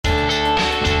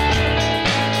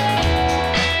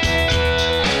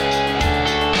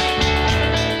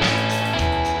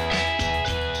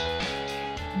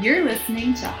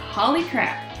listening to Holly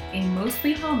Crap, a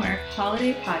mostly Hallmark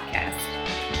holiday podcast.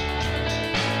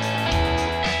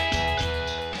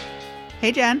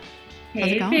 Hey, Jen.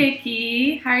 Hey,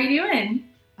 Vicky. How are you doing?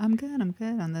 I'm good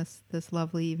on this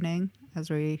lovely evening as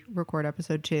we record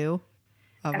episode 2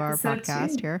 of our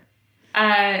podcast here.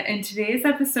 In today's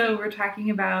episode, we're talking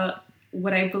about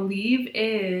what I believe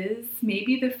is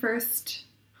maybe the first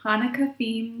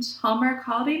Hanukkah-themed Hallmark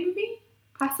holiday movie,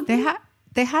 possibly.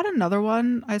 They had another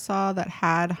one I saw that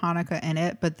had Hanukkah in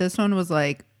it, but this one was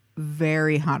like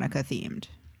very Hanukkah-themed.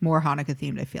 More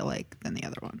Hanukkah-themed, I feel like, than the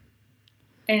other one.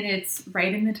 And it's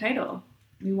right in the title.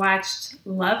 We watched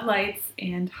Love, Lights,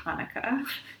 and Hanukkah.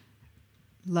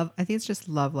 I think it's just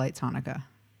Love, Lights, Hanukkah.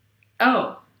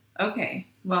 Oh, okay.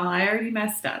 Well, I already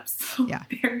messed up, so yeah.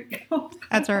 There we go.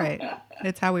 That's all right.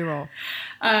 It's how we roll.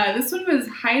 This one was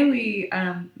highly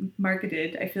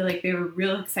marketed. I feel like they were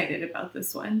real excited about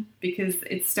this one because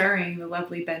it's starring the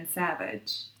lovely Ben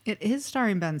Savage. It is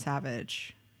starring Ben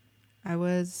Savage. It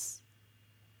was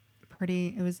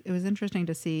interesting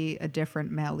to see a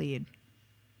different male lead.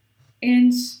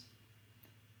 And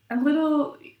a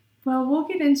little, well, we'll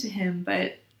get into him,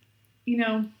 but, you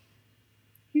know,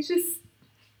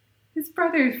 his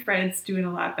brother Fred's doing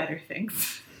a lot better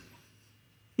things.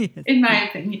 In my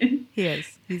opinion. He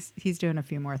is. He's doing a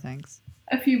few more things.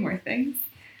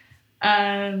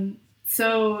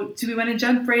 So do we want to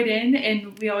jump right in?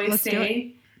 And we always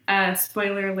say,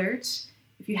 spoiler alert,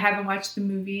 if you haven't watched the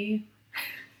movie,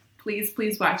 please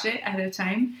watch it ahead of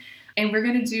time. And we're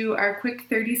going to do our quick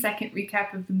 30-second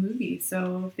recap of the movie.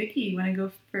 So, Vicky, you want to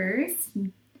go first?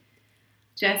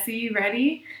 Jesse,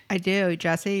 ready? I do.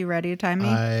 Jesse, you ready to time me?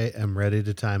 I am ready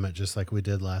to time it just like we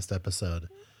did last episode.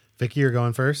 Vicky, you're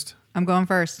going first? I'm going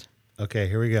first. Okay,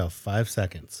 here we go. 5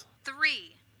 seconds.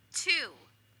 3, 2,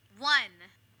 1,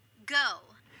 go.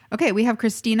 Okay, we have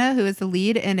Christina, who is the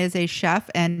lead and is a chef,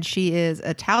 and she is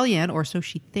Italian, or so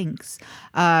she thinks.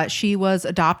 She was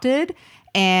adopted,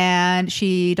 and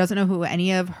she doesn't know who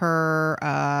any of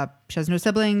her, she has no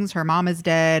siblings. Her mom is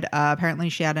dead. Apparently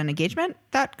she had an engagement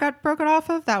that got broken off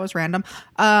of. That was random.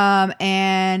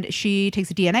 And she takes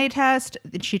a DNA test.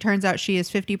 She turns out she is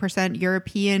 50%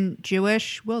 European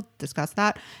Jewish. We'll discuss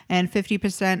that. And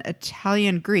 50%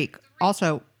 Italian Greek.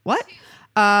 Also, what?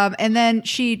 And then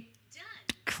she...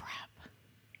 Crap.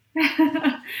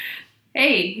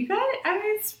 Hey, you got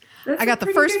it. I got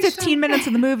the first 15 minutes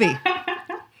of the movie.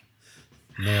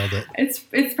 Nailed it.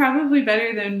 It's probably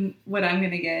better than what I'm going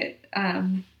to get.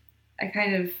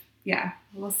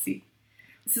 We'll see.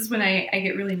 This is when I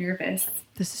get really nervous.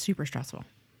 This is super stressful.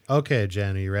 Okay,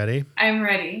 Jen, are you ready? I'm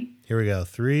ready. Here we go.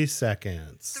 3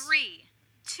 seconds. 3,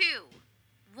 2,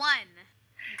 1,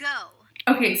 go.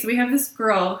 Okay, so we have this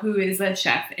girl who is a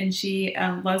chef, and she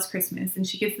loves Christmas, and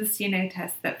she gets this DNA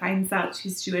test that finds out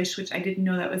she's Jewish, which I didn't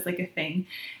know that was like a thing,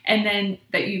 and then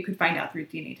that you could find out through a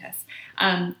DNA test.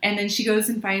 And then she goes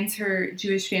and finds her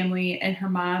Jewish family and her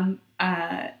mom,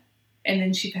 and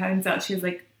then she finds out she has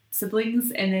like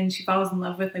siblings, and then she falls in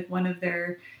love with like one of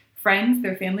their friends,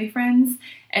 their family friends,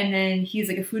 and then he's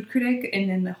like a food critic, and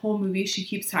then the whole movie she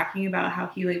keeps talking about how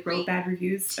he like wrote bad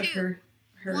reviews of her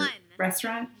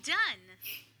restaurant. Done.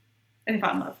 And they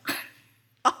fall in love.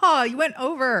 Oh, you went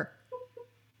over.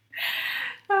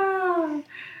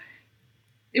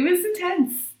 It was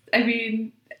intense. I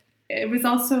mean, it was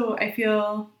also, I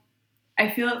feel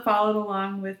it followed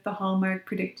along with the Hallmark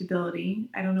predictability.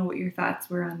 I don't know what your thoughts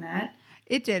were on that.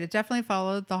 It did. It definitely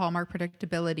followed the Hallmark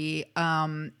predictability.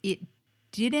 It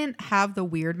didn't have the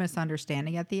weird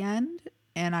misunderstanding at the end,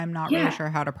 and I'm not really sure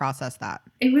how to process that.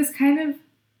 It was kind of,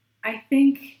 I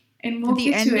think, and we'll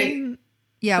get to it.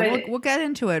 Yeah, we'll get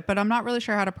into it, but I'm not really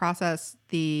sure how to process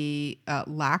the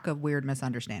lack of weird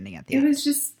misunderstanding at the end. It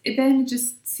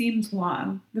just seemed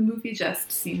long. The movie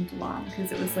just seemed long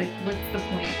because it was like, what's the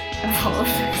point of all of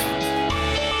this?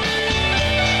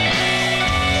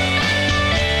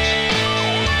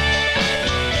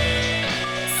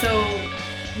 So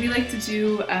we like to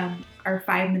do our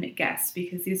 5-minute guess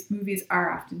because these movies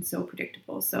are often so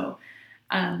predictable. So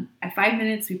at 5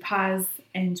 minutes, we pause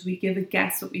and we give a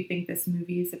guess what we think this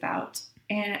movie is about.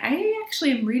 And I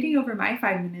actually am reading over my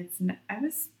 5 minutes, and I feel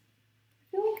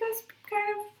like I was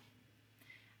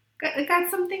kind of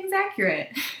got some things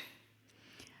accurate.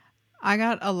 I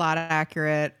got a lot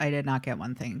accurate. I did not get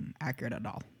one thing accurate at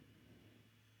all.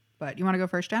 But you want to go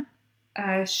first, Jen?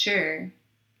 Sure.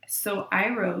 So I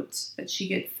wrote that she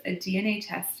gets a DNA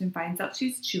test and finds out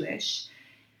she's Jewish,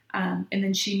 and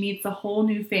then she meets a whole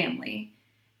new family.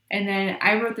 And then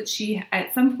I wrote that she,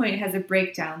 at some point, has a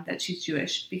breakdown that she's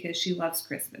Jewish because she loves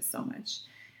Christmas so much.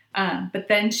 But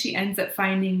then she ends up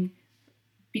finding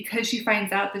because she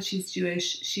finds out that she's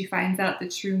Jewish, she finds out the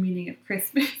true meaning of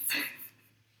Christmas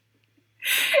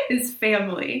is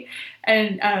family.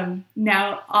 And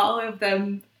now all of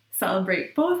them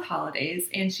celebrate both holidays,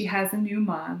 and she has a new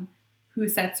mom who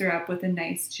sets her up with a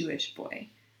nice Jewish boy.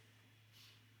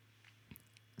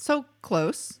 So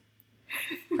close.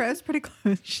 That's pretty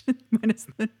close. Minus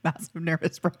the massive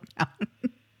nervous breakdown.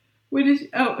 What is?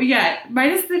 Oh yeah,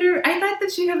 minus the nerve. I thought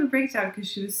that she'd have a breakdown because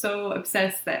she was so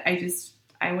obsessed that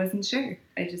I wasn't sure.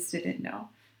 I just didn't know.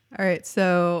 All right,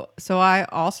 so I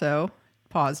also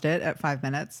paused it at 5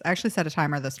 minutes. I actually set a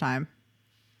timer this time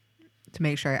to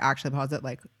make sure I actually paused it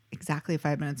like exactly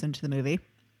 5 minutes into the movie.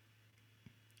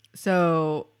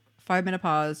 So 5-minute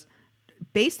pause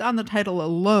based on the title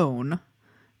alone,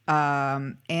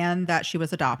 and that she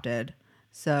was adopted.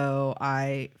 So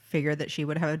I figured that she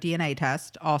would have a DNA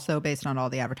test. Also, based on all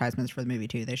the advertisements for the movie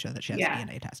too, they show that she has a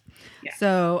DNA test. Yeah.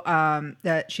 So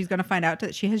that she's going to find out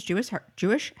that she has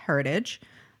Jewish heritage,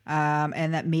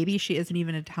 and that maybe she isn't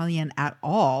even Italian at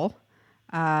all.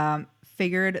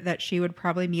 Figured that she would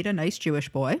probably meet a nice Jewish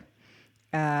boy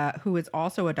who is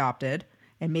also adopted,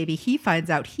 and maybe he finds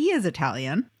out he is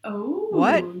Italian. Oh,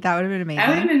 what? That would have been amazing. That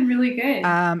would have been really good.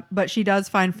 But she does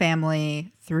find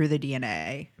family through the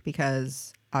DNA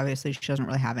because obviously she doesn't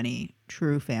really have any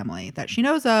true family that she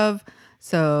knows of.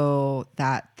 So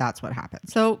that's what happened.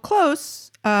 So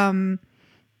close.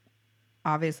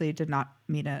 Obviously did not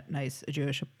meet a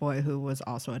Jewish boy who was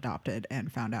also adopted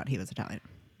and found out he was Italian.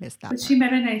 Missed that. But part. she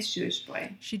met a nice Jewish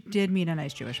boy. She did meet a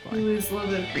nice Jewish boy. Who was a little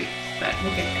bit of Greek, but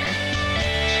we'll get there.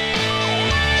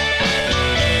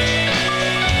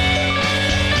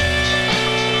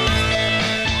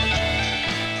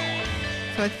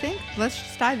 So I think let's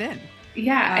just dive in.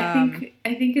 Yeah,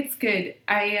 I think it's good.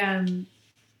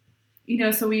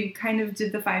 So we kind of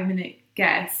did the 5-minute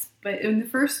guess, but in the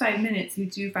first 5 minutes, you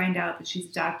do find out that she's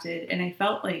adopted, and I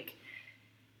felt like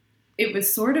it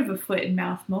was sort of a foot and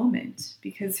mouth moment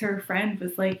because her friend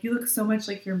was like, "You look so much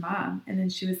like your mom," and then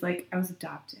she was like, "I was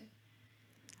adopted."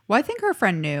 Well, I think her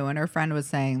friend knew, and her friend was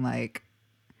saying like,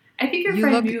 I think her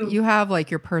friend knew. You have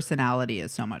like your personality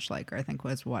is so much like her, I think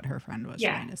was what her friend was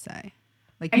trying to say.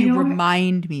 Like, you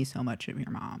remind me so much of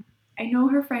your mom. I know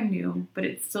her friend knew, but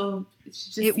it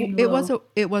just seemed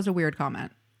it was a weird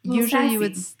comment. Usually sassy. You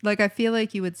would I feel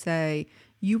like you would say,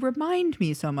 "You remind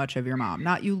me so much of your mom,"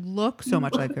 not "You look so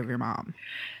much like of your mom."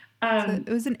 So it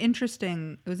was an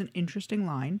interesting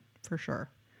line for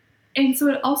sure. And so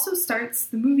the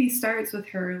movie starts with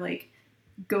her like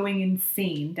going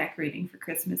insane decorating for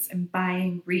Christmas and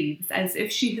buying wreaths as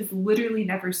if she has literally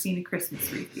never seen a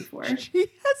Christmas wreath before. She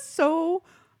has so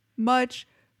much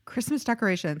Christmas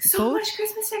decorations. So much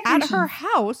Christmas decorations. At her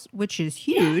house, which is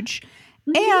huge,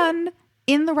 and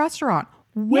in the restaurant.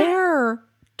 Where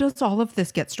does all of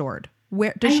this get stored?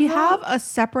 Where does she have a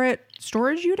separate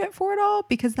storage unit for it all?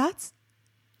 Because that's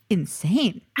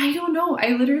insane. I don't know.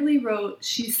 I literally wrote,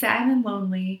 "She's sad and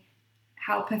lonely.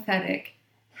 How pathetic.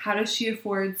 How does she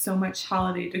afford so much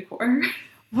holiday decor?"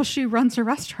 Well, she runs a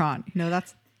restaurant.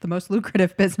 That's the most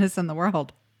lucrative business in the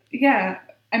world. Yeah.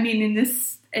 I mean, in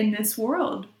this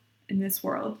world.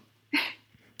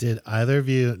 Did either of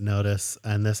you notice,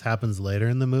 and this happens later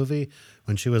in the movie,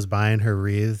 when she was buying her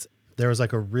wreaths, there was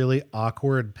like a really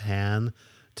awkward pan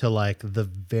to like the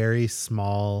very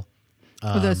small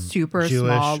the super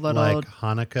Jewish, small little like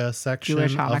Hanukkah section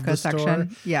Jewish of Hanukkah the section. store.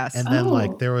 Yes. And then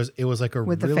it was like a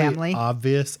with really the family.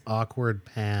 obvious awkward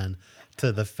pan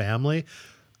to the family,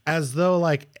 as though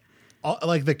like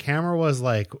the camera was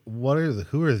like,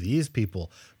 who are these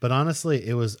people? But honestly,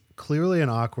 it was clearly an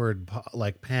awkward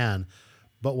like pan.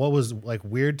 But what was like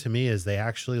weird to me is they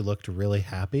actually looked really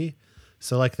happy.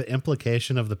 So like the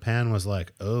implication of the pan was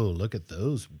like, oh, look at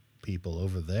those people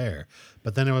over there.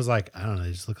 But then it was like, I don't know,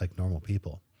 they just look like normal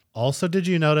people. Also, did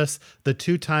you notice the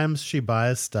 2 times she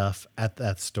buys stuff at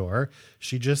that store,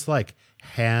 she just like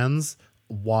hands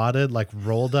wadded, like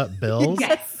rolled up bills?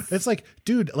 Yes. It's like,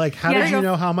 dude, like how did you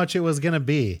know how much it was going to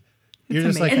be? You're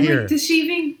just like, and here. like, does she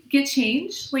even get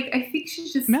change? Like, I think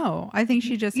she just... No, I think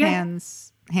she just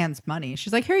hands money.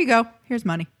 She's like, here you go. Here's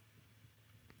money.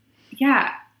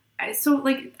 Yeah. So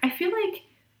like, I feel like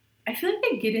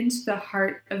they get into the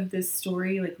heart of this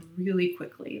story like really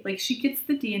quickly. Like she gets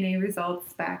the DNA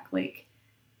results back like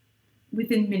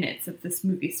within minutes of this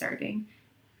movie starting.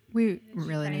 We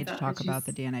really need to talk about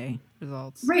the DNA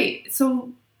results. Right.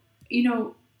 So,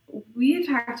 we had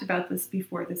talked about this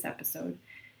before this episode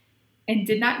and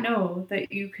did not know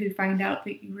that you could find out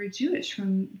that you were Jewish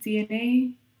from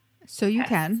DNA. So you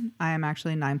can. I am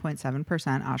actually 9.7%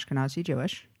 Ashkenazi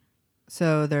Jewish.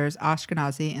 So there's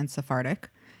Ashkenazi and Sephardic.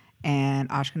 And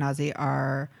Ashkenazi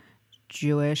are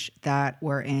Jewish that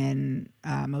were in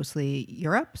mostly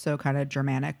Europe, so kind of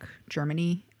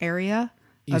Germany area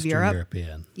of Eastern Europe.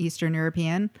 European. Eastern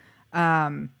European.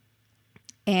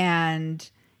 And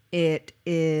it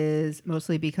is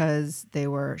mostly because they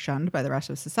were shunned by the rest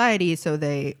of society, so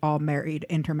they all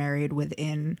intermarried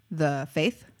within the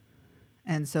faith.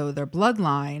 And so their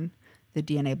bloodline, the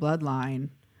DNA bloodline,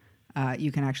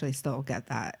 you can actually still get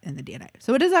that in the DNA.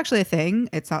 So it is actually a thing.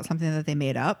 It's not something that they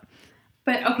made up.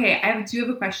 But okay, I do have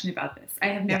a question about this. I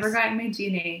have never Yes. gotten my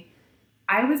DNA.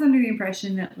 I was under the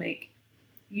impression that like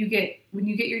when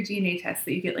you get your DNA test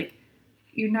that you get like,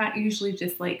 you're not usually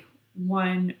just like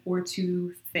one or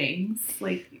two things.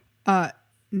 Like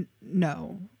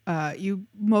No. You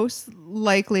most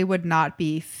likely would not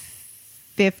be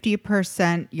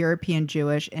 50% European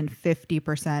Jewish and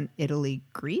 50% Italy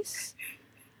Greece,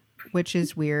 which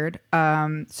is weird.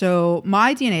 So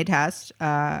my DNA test,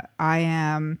 I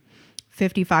am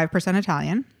 55%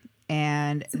 Italian,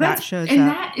 and so that shows and up.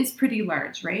 that is pretty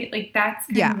large, right? Like that's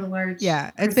kind of a large It's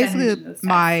percentage of basically those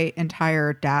my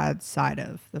entire dad's side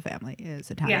of the family is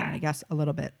Italian. Yeah. I guess a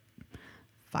little bit,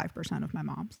 5% of my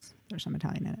mom's. There's some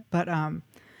Italian in it,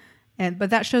 but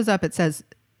that shows up. It says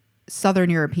Southern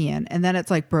European, and then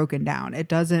it's like broken down. It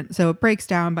doesn't. So it breaks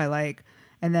down by like,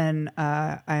 and then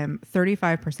I'm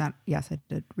 35%. Yes, I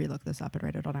did relook this up and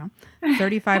write it all down.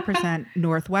 35%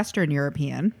 Northwestern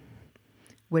European,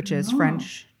 which is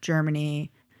French,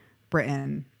 Germany,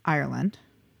 Britain, Ireland.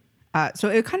 So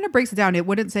it kind of breaks it down. It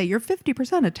wouldn't say you're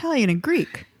 50% Italian and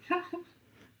Greek,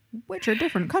 which are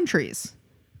different countries.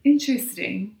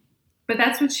 Interesting. But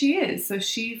that's what she is. So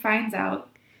she finds out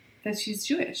that she's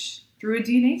Jewish through a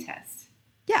DNA test.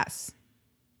 Yes.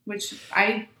 Which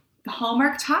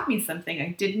Hallmark taught me something I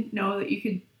didn't know that you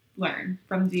could learn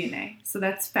from DNA. So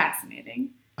that's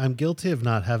fascinating. I'm guilty of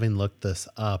not having looked this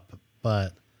up,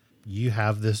 but you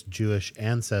have this Jewish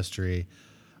ancestry.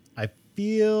 I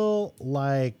feel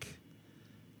like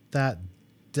that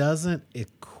doesn't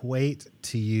equate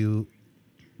to you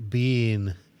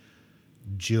being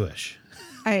Jewish.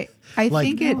 I Like,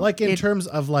 think it like in it terms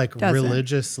of like doesn't.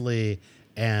 religiously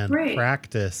and Right.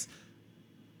 practice.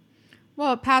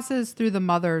 Well, it passes through the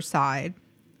mother's side,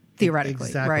 theoretically,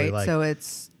 Exactly, right? like-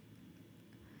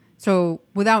 So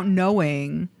without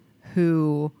knowing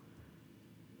who,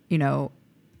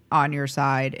 on your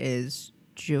side is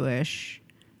Jewish,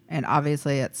 and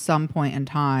obviously at some point in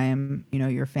time,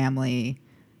 your family,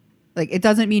 like it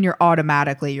doesn't mean you're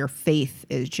automatically your faith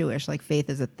is Jewish. Like faith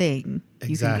is a thing. You can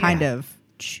Exactly. kind of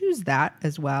choose that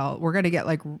as well. We're going to get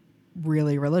like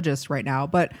really religious right now,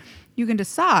 but you can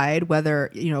decide whether,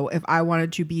 if I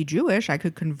wanted to be Jewish, I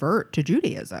could convert to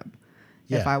Judaism.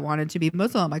 Yeah. If I wanted to be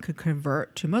Muslim, I could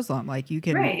convert to Muslim. Like you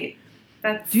can Right.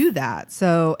 That's do that.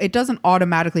 So it doesn't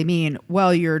automatically mean,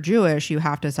 well, you're Jewish, you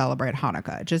have to celebrate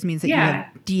Hanukkah. It just means that you Yeah.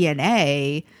 have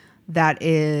DNA that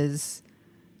is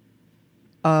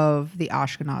of the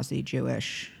Ashkenazi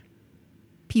Jewish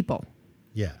people.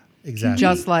 Yeah, exactly.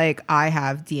 Just like I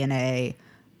have DNA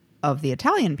of the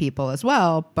Italian people as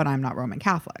well, but I'm not Roman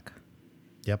Catholic.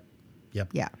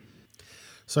 Yep. Yeah.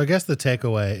 So I guess the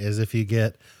takeaway is if you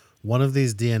get one of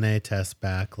these DNA tests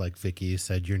back, like Vicky, you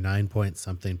said, you're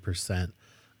 9-point-something%.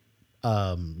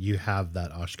 You have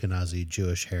that Ashkenazi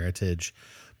Jewish heritage,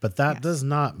 but that Yes. does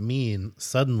not mean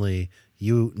suddenly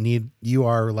you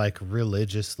are like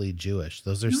religiously Jewish.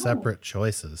 Those are separate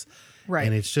choices. Right.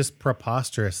 And it's just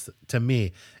preposterous to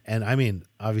me. And I mean,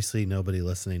 obviously nobody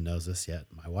listening knows this yet.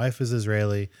 My wife is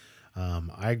Israeli.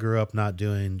 I grew up not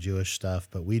doing Jewish stuff,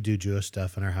 but we do Jewish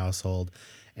stuff in our household.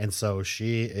 And so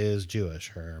she is Jewish.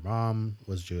 Her mom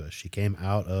was Jewish. She came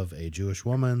out of a Jewish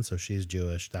woman, so she's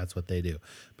Jewish. That's what they do.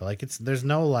 But like there's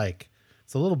no like,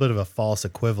 it's a little bit of a false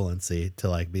equivalency to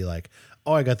like be like,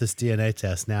 oh, I got this DNA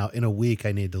test. Now in a week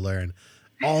I need to learn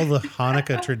all the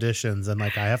Hanukkah traditions and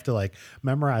like I have to like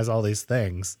memorize all these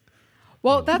things.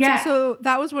 Well, that's Yeah. so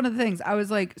that was one of the things. I was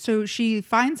like, so she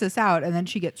finds this out and then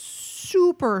she gets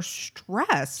super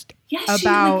stressed Yes,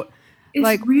 about is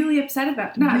like really upset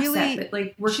about not really upset, but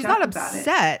like worked she's up not about it.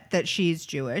 upset that she's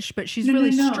Jewish, but she's No,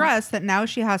 really no. stressed that now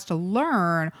she has to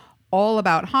learn all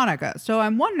about Hanukkah. So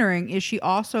I'm wondering, is she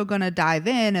also going to dive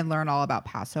in and learn all about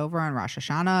Passover and Rosh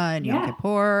Hashanah and Yom Yeah.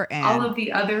 Kippur and All of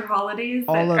the other holidays.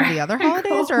 all that of the other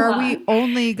holidays, go or are we on.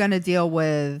 only going to deal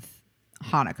with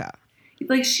Hanukkah?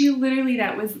 Like she literally,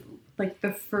 that was like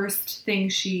the first thing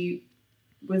she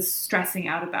was stressing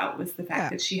out about was the fact Yeah.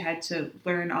 that she had to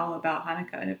learn all about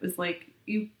Hanukkah. And it was like,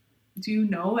 do you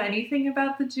know anything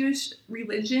about the Jewish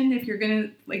religion? If you're going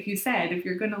to, like you said, if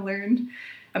you're going to learn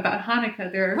about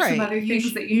Hanukkah. There are Right. some other You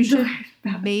things sh- that you you should learn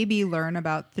about. maybe learn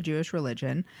about the Jewish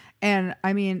religion. And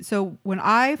I mean, so when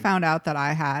I found out that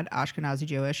I had Ashkenazi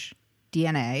Jewish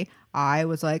DNA, I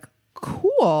was like,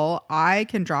 cool, I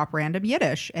can drop random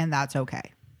Yiddish and that's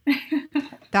okay.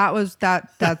 That's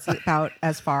about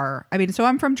as far. I mean, so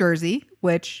I'm from Jersey,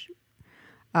 which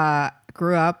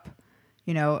grew up,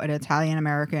 an Italian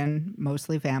American,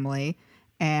 mostly family.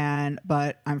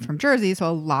 But I'm from Jersey, so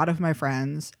a lot of my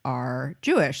friends are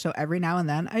Jewish. So every now and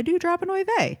then I do drop an oy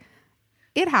vey.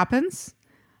 It happens.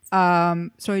 So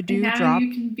I do And now drop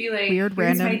you can be like, weird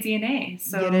here's random my DNA.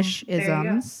 So Yiddish there you go.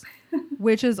 isms,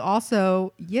 which is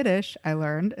also Yiddish, I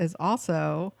learned, is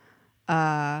also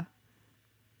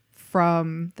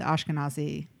from the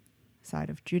Ashkenazi side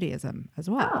of Judaism as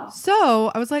well. Oh.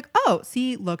 So I was like, oh,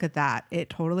 see, look at that. It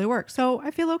totally works. So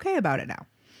I feel okay about it now.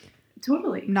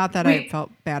 Totally. Not that I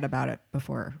felt bad about it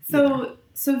before. So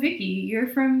Vicky, you're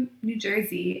from New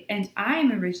Jersey, and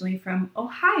I'm originally from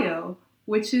Ohio,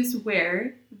 which is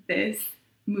where this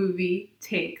movie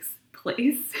takes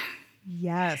place.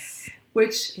 Yes.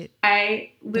 Which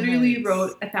I literally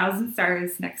wrote 1,000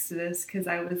 stars next to this because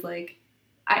I was like,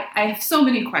 I have so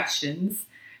many questions.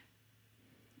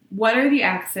 What are the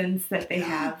accents that they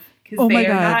have? Because they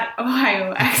are not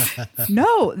Ohio accents.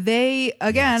 No, they,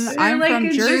 again, They're I'm like from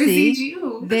a Jersey.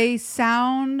 Jew. They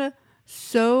sound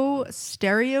so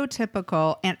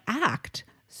stereotypical and act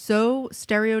so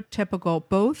stereotypical,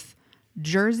 both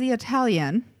Jersey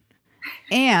Italian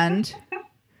and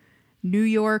New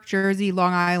York, Jersey,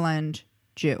 Long Island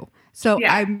Jew. So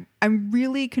Yeah. I'm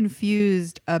really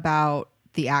confused about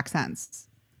the accents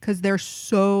because they're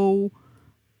so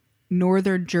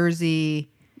Northern Jersey,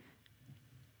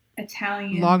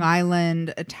 Italian, Long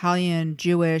Island, Italian,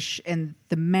 Jewish, and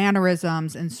the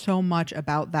mannerisms and so much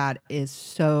about that is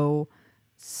so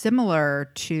similar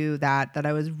to that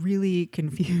I was really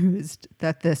confused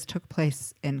that this took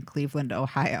place in Cleveland,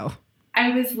 Ohio. I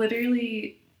was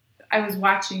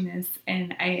watching this,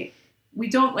 and we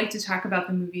don't like to talk about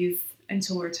the movies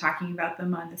until we're talking about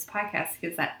them on this podcast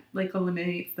because that like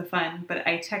eliminates the fun. But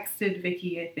I texted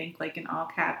Vicky, I think, like in all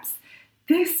caps,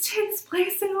 this takes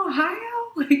place in Ohio.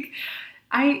 Like,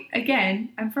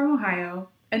 I'm from Ohio,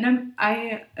 and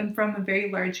I am from a very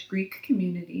large Greek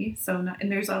community. And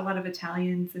there's a lot of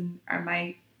Italians in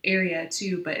my area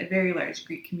too, but a very large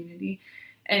Greek community.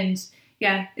 And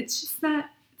yeah, it's just not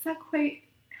quite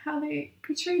how they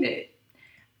portrayed it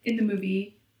in the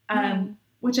movie.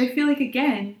 Which I feel like,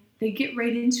 again, they get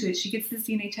right into it. She gets this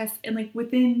DNA test, and like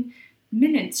within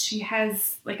minutes, she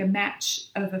has like a match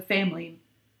of a family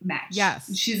match.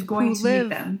 Yes. She's going to meet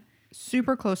them.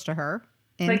 Super close to her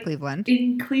in Cleveland.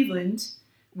 In Cleveland.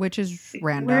 Which is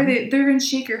random. Where they're in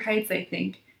Shaker Heights, I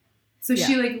think. So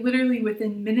she like literally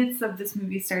within minutes of this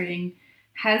movie starting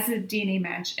has a DNA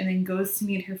match and then goes to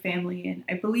meet her family. And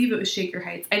I believe it was Shaker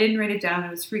Heights. I didn't write it down. I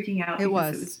was freaking out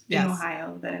because it was in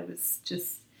Ohio that I was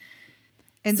just...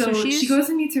 And so she goes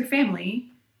and meets her family.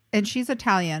 And she's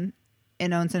Italian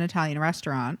and owns an Italian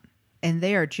restaurant. And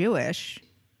they are Jewish.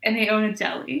 And they own a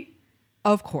deli.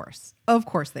 Of course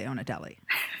they own a deli.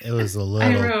 It was a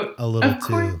little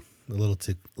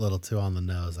too on the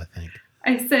nose, I think.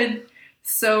 I said,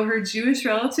 so her Jewish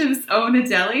relatives own a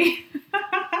deli?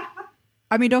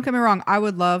 I mean, don't get me wrong. I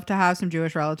would love to have some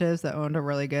Jewish relatives that owned a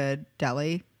really good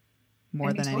deli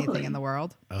more than anything in the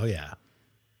world. Oh, yeah.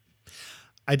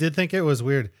 I did think it was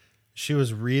weird. She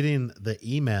was reading the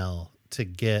email to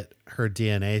get her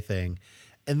DNA thing.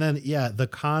 And then, the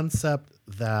concept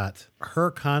that her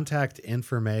contact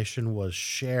information was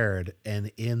shared,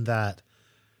 and in that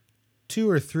 2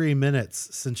 or 3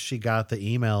 minutes since she got the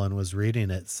email and was reading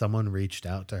it, someone reached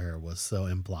out to her was so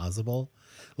implausible.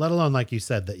 Let alone, like you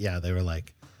said, that, they were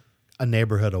like a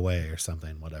neighborhood away or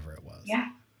something, whatever it was. Yeah.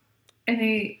 And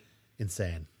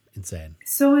Insane.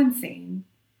 So insane.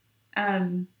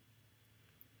 And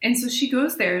so she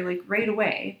goes there like right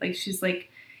away. Like she's like,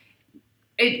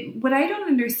 what I don't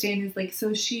understand is like,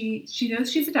 so she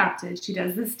knows she's adopted. She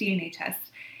does this DNA test.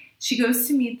 She goes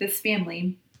to meet this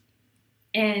family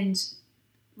and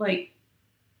like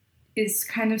is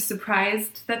kind of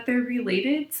surprised that they're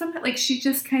related somehow. Like she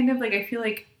just kind of like, I feel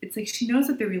like it's like she knows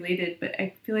that they're related, but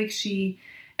I feel like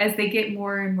as they get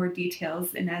more and more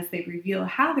details and as they reveal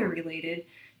how they're related,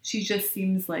 she just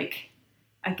seems like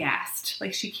aghast.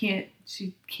 Like she can't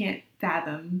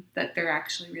fathom that they're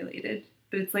actually related.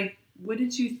 But it's like, what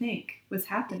did you think was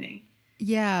happening?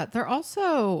 Yeah, they're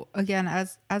also, again,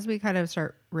 as we kind of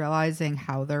start realizing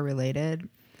how they're related,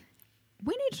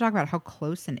 we need to talk about how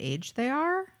close in age they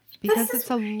are because it's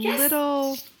a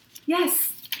little.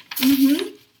 Yes.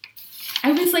 Mm-hmm.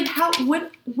 I was like,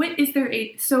 what is their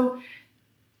age? So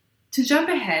to jump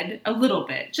ahead a little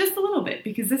bit, just a little bit,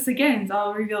 because this again is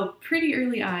all revealed pretty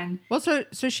early on. Well, so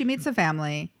she meets the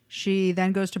family. She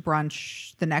then goes to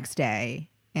brunch the next day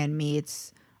and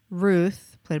meets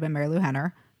Ruth, played by Mary Lou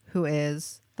Henner, who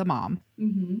is the mom.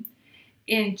 Mm-hmm.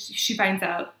 And she finds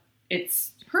out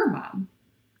it's her mom.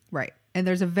 Right. And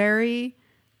there's a very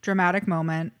dramatic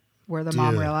moment where the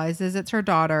mom realizes it's her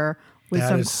daughter with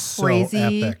some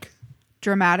crazy, so epic,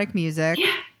 dramatic music.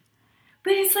 Yeah.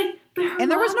 But it's like,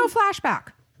 and there was no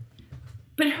flashback.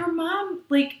 But her mom,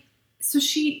 like, so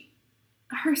the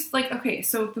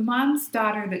mom's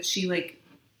daughter that she, like,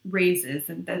 raises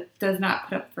and that does not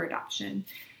put up for adoption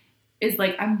is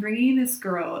like, I'm bringing this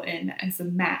girl in as a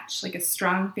match, like a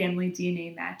strong family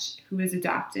DNA match who is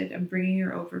adopted. I'm bringing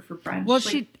her over for brunch. Well,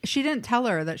 like, she didn't tell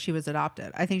her that she was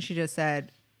adopted. I think she just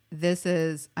said,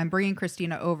 I'm bringing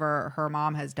Christina over. Her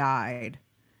mom has died.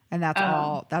 And that's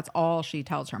all. That's all she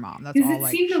tells her mom. That's all. Because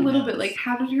it seemed a little bit like,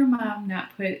 how did your mom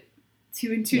not put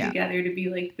two and two together to be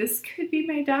like, this could be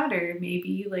my daughter?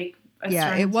 Maybe like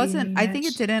it wasn't. I think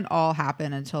match. it didn't all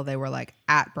happen until they were like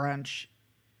at brunch,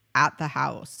 at the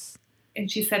house.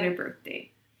 And she said her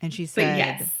birthday. And she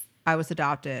said, I was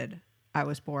adopted. I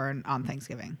was born on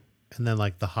Thanksgiving. And then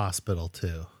like the hospital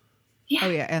too. Yeah. Oh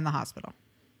yeah, and the hospital.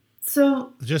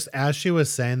 So just as she was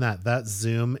saying that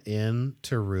zoom in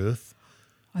to Ruth.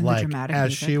 Like as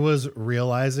music. She was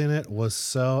realizing it was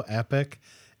so epic,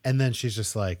 and then she's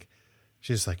just like,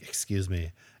 excuse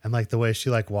me, and like the way she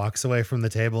like walks away from the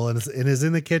table and is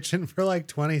in the kitchen for like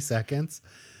 20 seconds,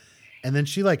 and then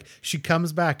she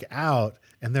comes back out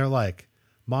and they're like,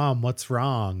 Mom, what's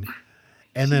wrong?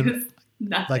 And then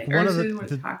like one of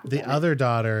the other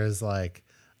daughter is like,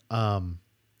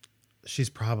 she's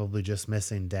probably just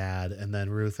missing Dad, and then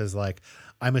Ruth is like,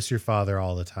 I miss your father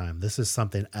all the time. This is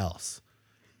something else.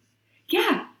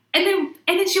 Yeah. And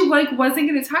then she like wasn't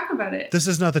going to talk about it. This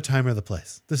is not the time or the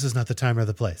place. This is not the time or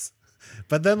the place.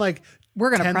 But then like we're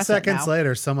going to 10 seconds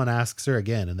later, someone asks her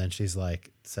again. And then she's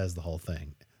like, says the whole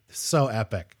thing. So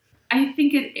epic. I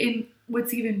think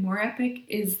what's even more epic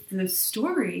is the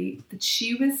story that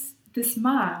this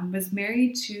mom was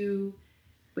married to,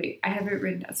 I have it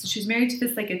written down. So she was married to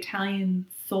this like Italian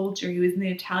soldier. He was in the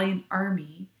Italian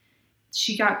army.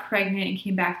 She got pregnant and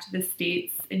came back to the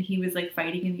States, and he was like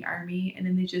fighting in the army, and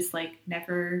then they just like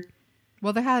never.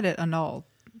 Well, they had it annulled.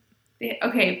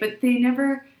 But they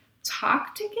never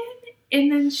talked again,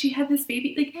 and then she had this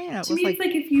baby. Like to me, like, it's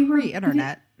like if you were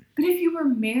pre-internet. But if you were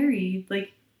married,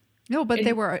 like no, but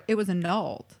it was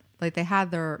annulled. Like they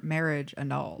had their marriage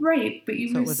annulled. Right, but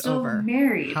you were still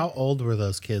married. How old were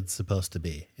those kids supposed to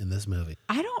be in this movie?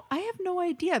 I have no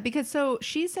idea, because so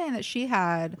she's saying that she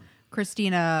had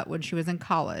Christina when she was in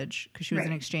college because she was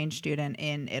an exchange student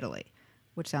in Italy,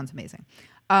 which sounds amazing.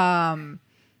 And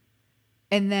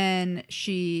then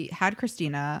she had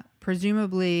Christina,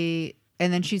 presumably,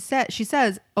 and then she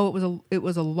says, "Oh, it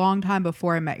was a long time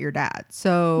before I met your dad."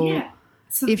 So,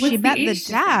 if she met the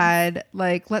dad,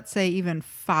 like let's say even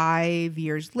 5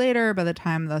 years later, by the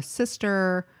time the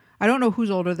sister, I don't know who's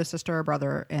older, the sister or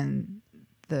brother in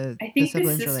the siblings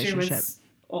the sister relationship. Was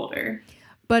older.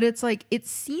 But it's like, it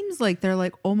seems like they're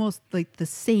like almost like the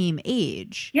same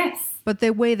age. Yes. But the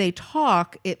way they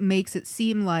talk, it makes it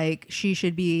seem like she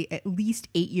should be at least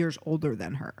 8 years older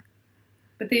than her.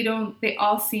 But they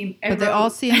all seem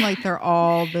like they're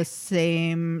all the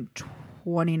same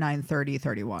 29, 30,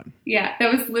 31. Yeah,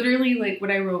 that was literally like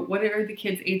what I wrote. What are the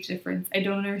kids' age difference? I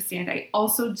don't understand. I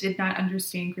also did not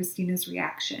understand Christina's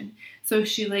reaction. So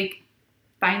she like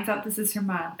finds out this is her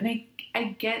mom. And I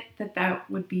get that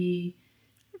would be...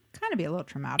 kind of be a little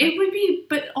traumatic. It would be,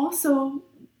 but also,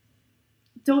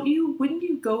 wouldn't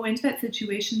you go into that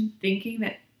situation thinking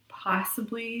that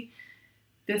possibly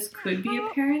this could be a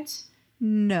parent?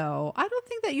 No, I don't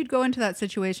think that you'd go into that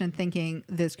situation thinking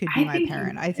this could be my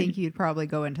parent. I think you'd probably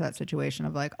go into that situation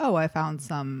of like, oh, I found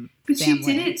some But family.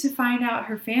 She did it to find out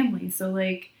her family. So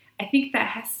like, I think that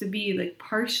has to be like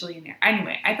partially in there.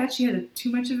 Anyway, I thought she had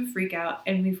too much of a freak out,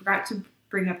 and we forgot to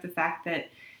bring up the fact that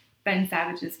Ben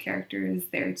Savage's character is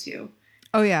there too.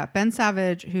 Oh yeah, Ben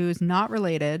Savage, who's not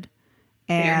related.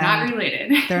 And they're not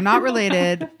related. They're not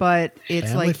related, but it's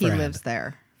family like friend. He lives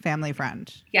there. Family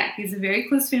friend. Yeah, he's a very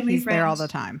close family He's friend. there all the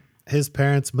time. His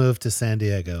parents moved to San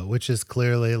Diego, which is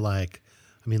clearly like,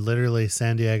 I mean, literally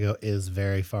San Diego is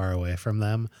very far away from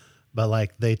them, but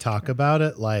like they talk about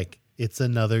it like it's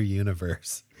another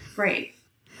universe. Right.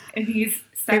 And he's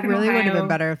stuck in really Ohio. would have been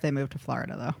better if they moved to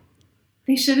Florida though.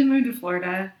 They should have moved to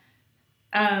Florida.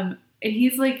 And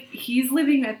he's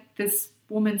living at this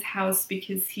woman's house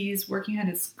because he's working on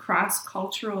his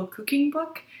cross-cultural cooking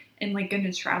book and like going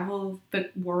to travel the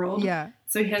world. Yeah.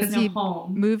 So he has 'Cause no he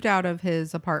home. moved out of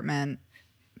his apartment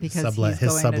because Sublet- he's his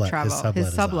going sublet- to travel.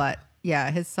 his sublet is up.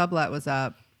 Yeah, his sublet was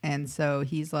up, and so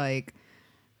he's like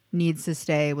needs to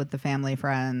stay with the family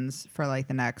friends for like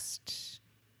the next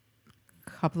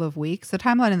couple of weeks. The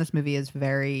timeline in this movie is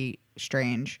very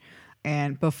strange,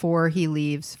 and before he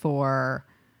leaves for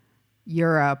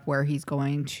Europe, where he's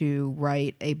going to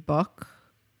write a book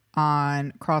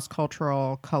on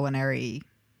cross-cultural culinary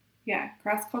Yeah,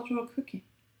 cross-cultural cooking.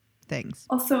 things,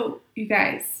 Also, you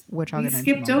guys, which I'll we get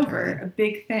into skipped over momentarily. a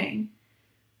big thing.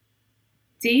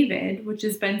 David, which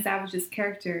is Ben Savage's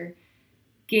character,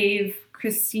 gave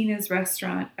Christina's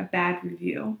restaurant a bad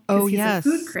review. 'Cause Oh, he's yes. a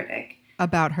food critic.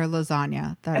 About her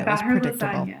lasagna, that it was About her predictable.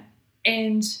 lasagna.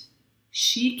 And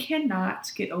she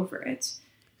cannot get over it.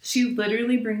 She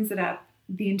literally brings it up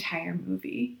the entire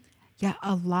movie. Yeah,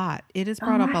 a lot. It is A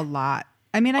brought up lot. a lot.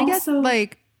 I mean, I guess Also-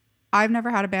 like I've never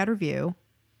had a bad review.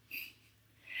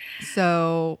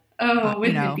 So Oh,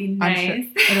 wouldn't it be I'm nice?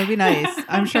 sure, it'll be nice.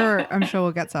 I'm sure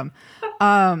we'll get some.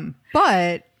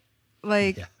 But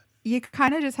like Yeah. you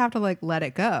kind of just have to like let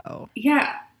it go.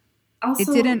 Yeah.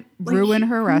 Also, It didn't ruin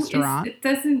her who restaurant. It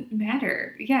doesn't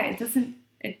matter. Yeah, it doesn't.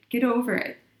 Get over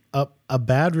it. A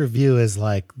bad review is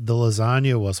like the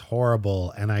lasagna was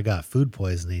horrible and I got food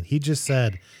poisoning. He just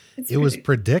said It's it was pretty-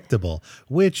 predictable,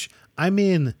 which I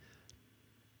mean,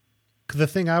 the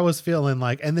thing I was feeling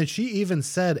like, and then she even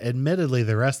said, admittedly,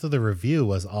 the rest of the review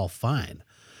was all fine.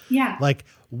 Yeah. Like,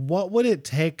 what would it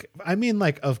take? I mean,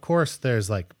 like, of course, there's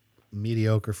like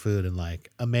mediocre food and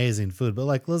like amazing food, but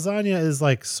like lasagna is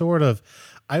like sort of,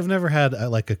 I've never had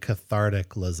like a cathartic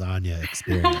lasagna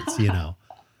experience, you know?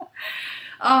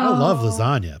 I love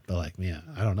lasagna, but like, yeah,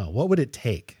 I don't know. What would it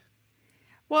take?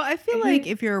 Well, I feel I like think-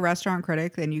 if you're a restaurant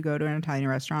critic and you go to an Italian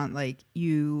restaurant, like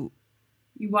You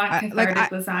want I- like,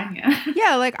 cathartic lasagna.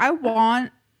 yeah, like I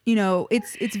want,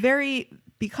 it's very,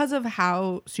 because of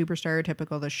how super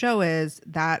stereotypical the show is,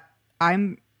 that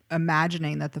I'm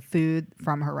imagining that the food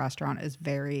from her restaurant is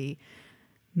very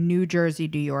New Jersey,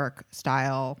 New York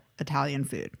style Italian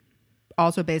food.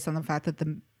 Also based on the fact that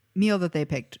the meal that they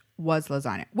picked was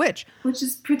lasagna, which Which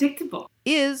is predictable.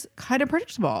 is kind of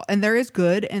predictable. And there is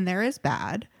good and there is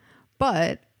bad,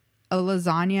 but a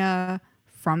lasagna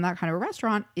from that kind of a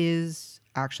restaurant is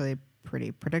actually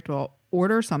pretty predictable.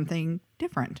 Order something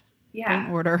different. Yeah.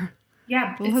 Don't order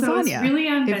Yeah. the So it's lasagna. really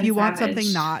on if Ben you want Savage.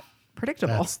 something not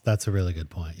predictable. That's a really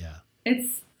good point. Yeah.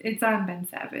 It's on Ben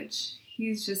Savage.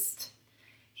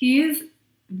 He is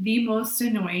the most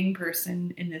annoying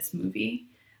person in this movie.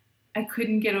 I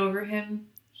couldn't get over him.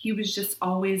 He was just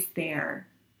always there.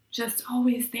 Just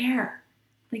always there.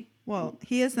 Like, Well,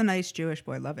 he is the nice Jewish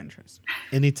boy love interest.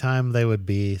 Anytime they would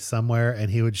be somewhere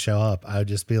and he would show up, I would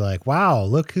just be like, wow,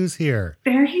 look who's here.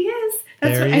 there he is.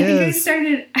 That's There what he I think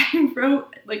is. I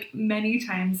wrote like many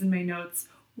times in my notes.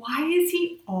 Why is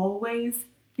he always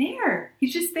there?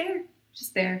 He's just there.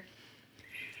 Just there.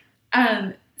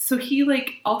 So he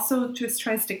like also just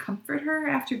tries to comfort her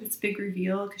after this big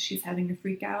reveal because she's having a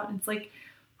freak out. And it's like,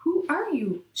 who are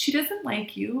you? She doesn't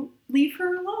like you. Leave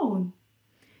her alone.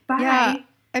 Bye. Yeah.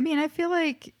 I mean, I feel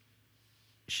like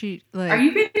she like Are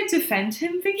you going to defend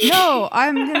him, Vicky? No,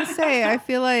 I'm gonna say I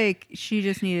feel like she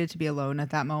just needed to be alone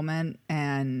at that moment,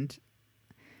 and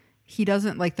he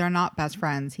doesn't like they're not best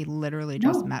friends. He literally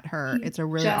just No, met her. he It's a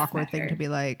really just awkward met thing her. to be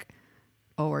like,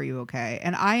 "Oh, are you okay?"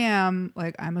 And I'm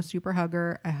a super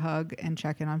hugger. I hug and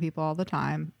check in on people all the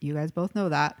time. You guys both know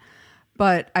that,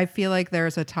 but I feel like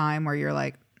there's a time where you're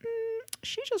like,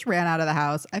 she just ran out of the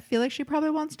house. I feel like she probably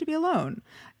wants to be alone.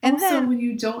 And Also, then when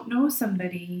you don't know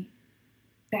somebody,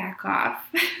 back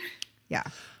off. yeah.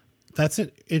 That's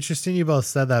interesting you both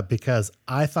said that because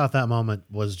I thought that moment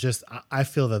was just, I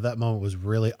feel that moment was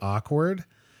really awkward,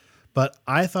 but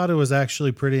I thought it was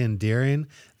actually pretty endearing.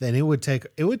 Then it would take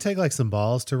like some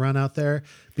balls to run out there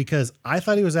because I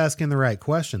thought he was asking the right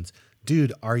questions.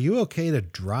 Dude, are you okay to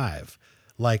drive?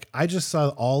 Like, I just saw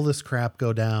all this crap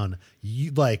go down.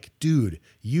 You dude,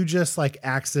 you just like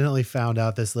accidentally found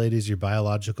out this lady's your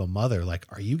biological mother. Like,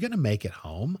 are you going to make it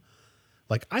home?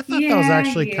 Like, I thought that was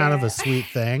actually kind of Yeah. a sweet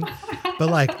thing. But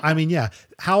like, I mean, yeah,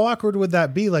 how awkward would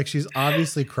that be? Like, she's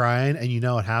obviously crying and you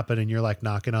know what happened and you're like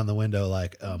knocking on the window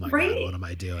like, oh my Right? God, what am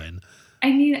I doing?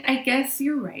 I mean, I guess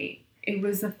you're right. It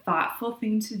was a thoughtful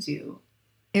thing to do.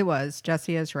 It was.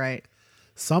 Jesse is right.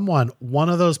 One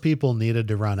of those people needed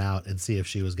to run out and see if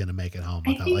she was going to make it home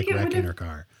I without think like it wrecking would've- her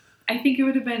car. I think it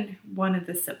would have been one of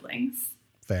the siblings.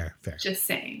 Fair. Just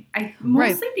saying. Right.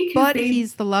 Mostly because But they,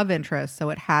 he's the love interest, so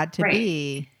it had to Right.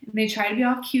 be. they try to be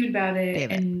all cute about it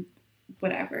David. and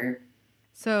whatever.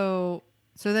 So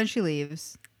then she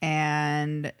leaves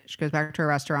and she goes back to her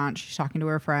restaurant. She's talking to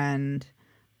her friend.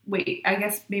 wait, I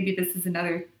guess maybe this is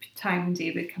another time when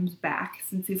David comes back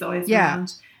since he's always Yeah.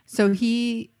 around. So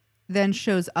he then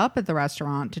shows up at the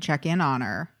restaurant to check in on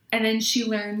her. And then she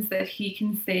learns that he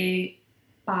can say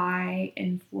bye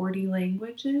in 40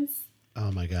 languages.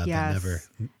 Oh my God, Yes.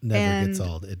 that never gets And-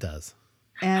 old. It does.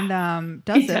 And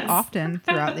does He it does. often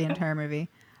throughout the entire movie.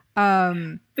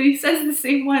 But he says the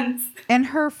same ones. And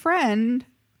her friend,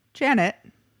 Janet,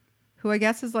 who I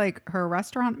guess is like her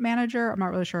restaurant manager. I'm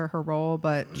not really sure her role,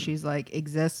 but she's like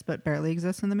exists but barely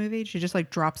exists in the movie. She just like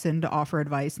drops in to offer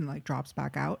advice and like drops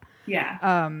back out.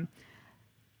 Yeah.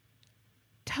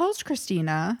 Tells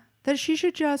Christina that she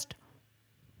should just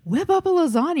whip up a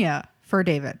lasagna for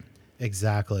David.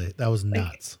 Exactly. That was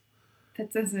nuts.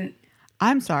 That doesn't...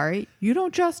 I'm sorry, you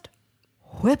don't just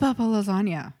whip up a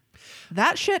lasagna.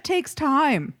 That shit takes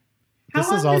time. How This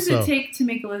long is does also- it take to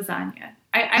make a lasagna?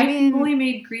 I I've mean- only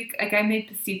made Greek, like I made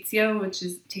pastizio, which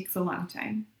takes a long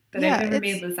time. But Yeah, I've never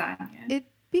it's- made lasagna. It'd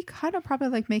be kind of probably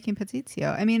like making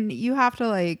pastizio. I mean, you have to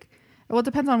like, well, it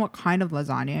depends on what kind of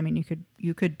lasagna. I mean,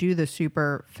 you could do the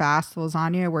super fast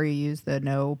lasagna where you use the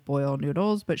no boil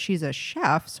noodles, but she's a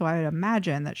chef, so I would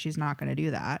imagine that she's not going to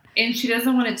do that. And she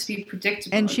doesn't want it to be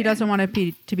predictable. And she again. doesn't want it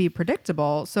to be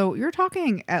predictable. So you're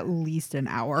talking at least an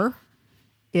hour,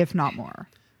 if not more.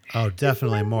 Oh,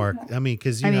 definitely more. I mean,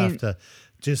 because you I have mean- to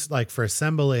just like for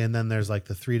assembly, and then there's like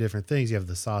the 3 different things. You have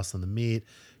the sauce and the meat,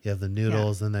 you have the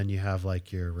noodles, and then you have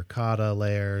like your ricotta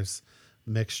layers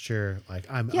mixture. Like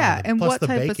And plus what the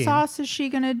type of baking. sauce is she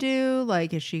gonna do?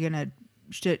 Like, is she gonna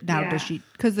does she?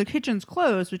 Because the kitchen's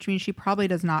closed, which means she probably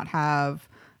does not have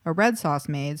a red sauce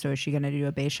made. So is she gonna do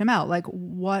a bechamel? Like,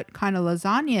 what kind of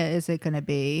lasagna is it gonna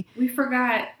be? We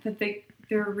forgot that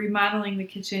they're remodeling the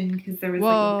kitchen because there was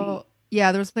like a leak.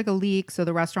 Yeah, there was like a leak, so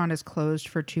the restaurant is closed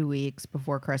for 2 weeks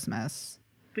before Christmas.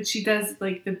 But she does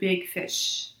like the big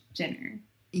fish dinner.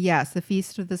 Yes, the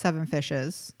Feast of the Seven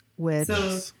Fishes, which So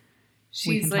we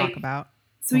she's can like, talk about.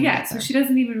 so when we yeah, get so there. she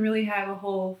doesn't even really have a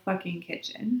whole fucking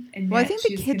kitchen. And Well, I yet think the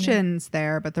she's gonna- kitchen's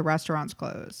there, but the restaurant's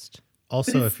closed.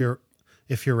 Also, But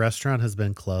if your restaurant has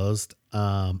been closed,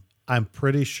 I'm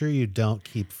pretty sure you don't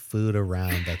keep food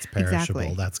around that's perishable.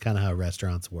 Exactly. That's kind of how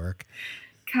restaurants work.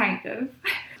 Kind of.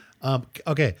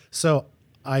 Okay, so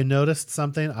I noticed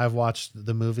something. I've watched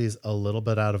the movies a little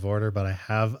bit out of order, but I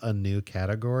have a new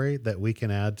category that we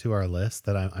can add to our list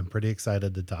that I'm pretty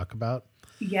excited to talk about.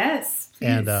 Yes, please.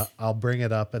 And I'll bring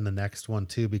it up in the next one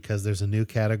too, because there's a new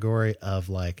category of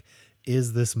like,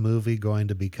 is this movie going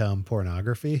to become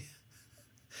pornography?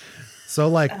 So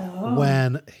like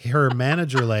when her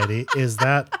manager lady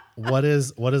what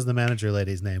is the manager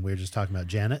lady's name? We were just talking about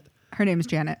Janet. Her name is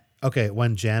Janet. Okay,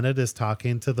 when Janet is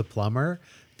talking to the plumber,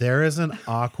 there is an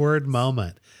awkward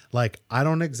moment. Like, I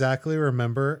don't exactly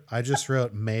remember. I just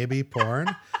wrote maybe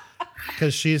porn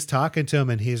because she's talking to him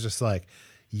and he's just like,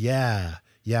 yeah,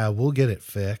 we'll get it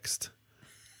fixed.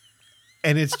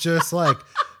 And it's just like,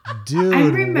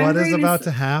 dude, what is about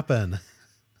to happen?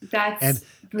 That's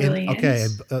brilliant. Okay,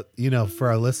 for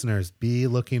our listeners, be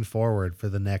looking forward for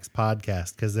the next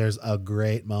podcast because there's a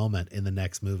great moment in the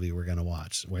next movie we're going to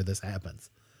watch where this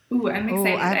happens. Ooh, I'm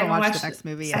excited. I haven't watched the next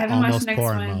movie yet. I haven't watched Almost the next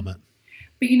porn one. moment.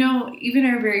 But even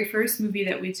our very first movie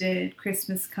that we did,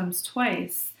 Christmas Comes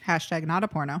Twice, Hashtag not a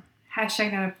porno.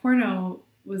 hashtag not a porno,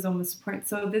 was almost a porn.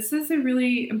 So this is a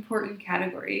really important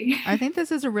category. I think this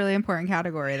is a really important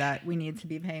category that we need to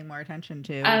be paying more attention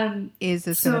to. Is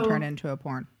this going to turn into a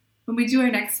porn? When we do our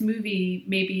next movie,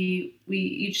 maybe we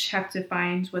each have to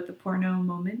find what the porno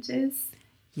moment is.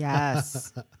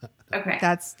 Yes. Okay.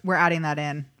 We're adding that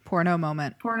in. Porno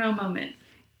moment. Porno moment.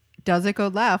 Does it go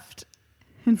left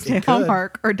and stay It could.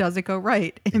 Hallmark, or does it go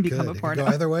right and become a It could porno?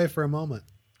 go either way for a moment.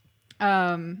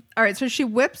 All right, so she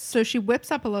whips up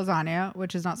a lasagna,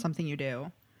 which is not something you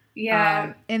do.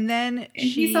 Yeah. And then And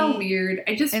he's all weird.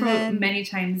 I just and wrote then- many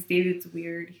times David's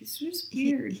weird. He's just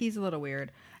weird. He's a little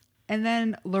weird. And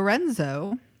then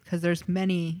Lorenzo, because there's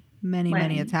many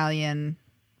Italian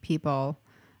people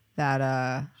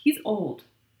that He's old.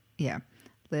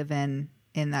 live in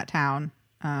that town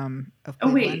of Oh,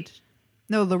 Cleveland. wait.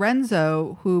 No,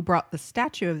 Lorenzo, who brought the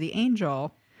statue of the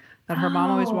angel that her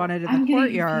mom always wanted in I'm the getting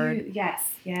courtyard. confused. Yes.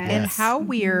 And Yes. how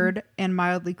weird and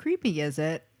mildly creepy is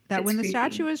it that It's when the creepy.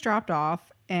 statue is dropped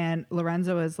off and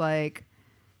Lorenzo is like,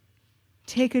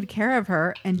 take good care of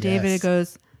her, and David Yes.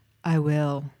 goes, I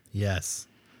will. Yes.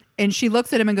 And she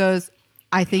looks at him and goes,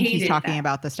 I think he's Hated talking that.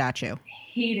 about the statue.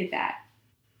 Hated that.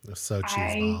 It's so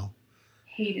cheeseball.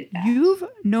 Hated that. You've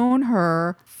known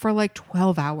her for like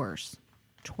 12 hours.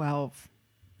 12.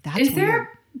 That's Is weird.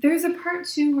 there's a part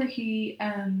too where he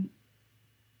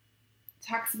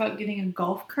talks about getting a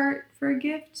golf cart for a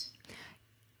gift?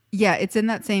 Yeah, it's in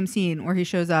that same scene where he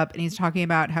shows up and he's talking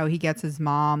about how he gets his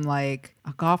mom like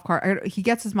a golf cart. He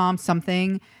gets his mom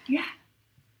something. Yeah.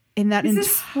 In that He's a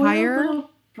spoiled little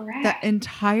brat.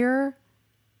 entire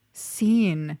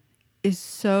scene is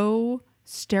so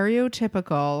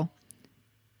stereotypical.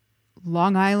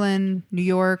 Long Island, New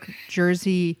York,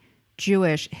 Jersey,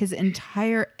 Jewish.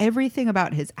 Everything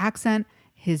about his accent,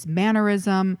 his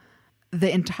mannerism,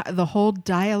 the whole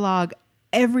dialogue,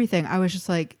 everything. I was just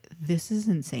like, this is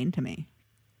insane to me.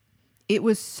 It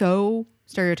was so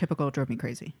stereotypical, it drove me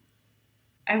crazy.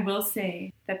 I will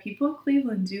say that people in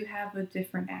Cleveland do have a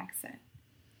different accent.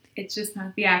 It's just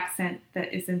not the accent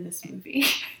that is in this movie.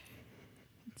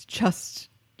 It's just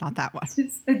not that one. It's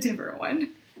just a different one.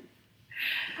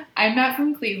 I'm not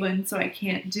from Cleveland, so I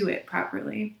can't do it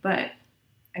properly, but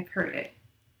I've heard it.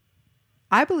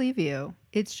 I believe you.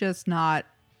 It's just not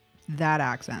that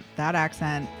accent. That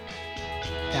accent,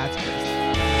 that's crazy.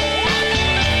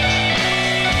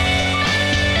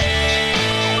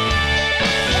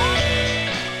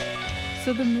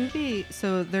 So the movie,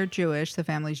 they're Jewish, the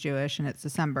family's Jewish, and it's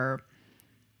December.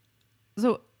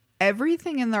 So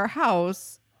everything in their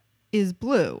house is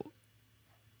blue.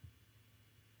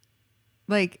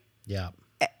 Like, yeah,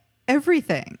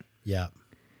 everything. Yeah.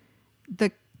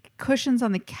 The cushions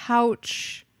on the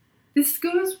couch. This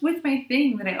goes with my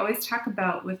thing that I always talk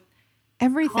about with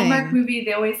everything. Hallmark movie.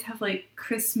 They always have like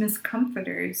Christmas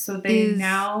comforters, so they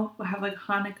now have like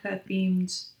Hanukkah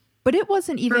themed. But it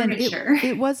wasn't even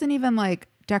it wasn't even like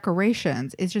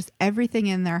decorations. It's just everything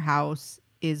in their house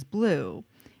is blue.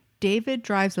 David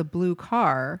drives a blue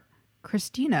car.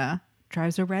 Christina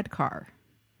drives a red car.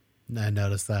 I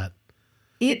noticed that.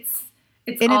 It's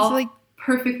all like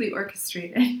perfectly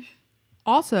orchestrated.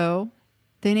 Also,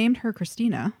 they named her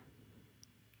Christina,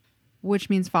 which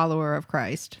means follower of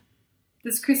Christ.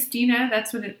 Does Christina,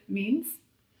 that's what it means?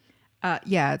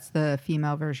 Yeah, it's the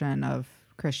female version of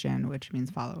Christian, which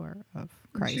means follower of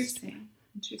Christ.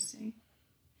 Interesting.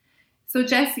 So,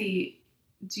 Jesse,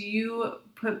 do you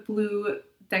put blue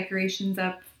decorations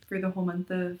up for the whole month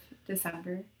of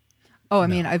December? Oh, I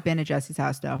mean, I've been at Jesse's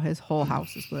house now. His whole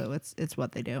house is blue. It's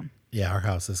what they do. Yeah, our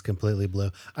house is completely blue.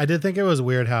 I did think it was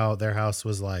weird how their house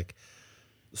was like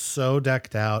so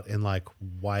decked out in like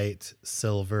white,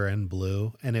 silver, and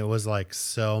blue. And it was like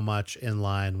so much in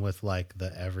line with like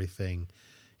the everything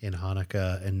in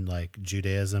Hanukkah, and like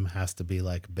Judaism has to be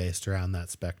like based around that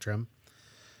spectrum.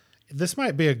 This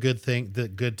might be a good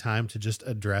time to just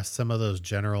address some of those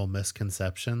general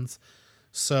misconceptions.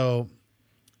 So,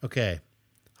 okay.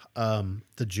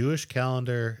 The Jewish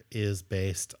calendar is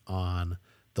based on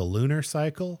the lunar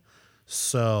cycle.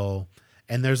 So,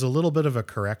 and there's a little bit of a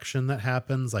correction that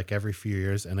happens like every few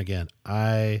years. And again,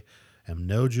 I am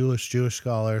no Jewish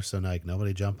scholar, so like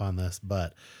nobody jump on this,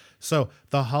 but so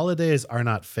the holidays are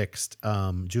not fixed.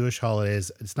 Jewish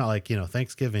holidays, it's not like,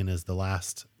 Thanksgiving is the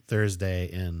last Thursday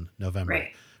in November.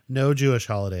 Right. No Jewish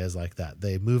holiday is like that.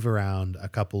 They move around a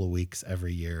couple of weeks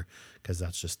every year because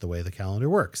that's just the way the calendar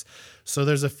works. So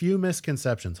there's a few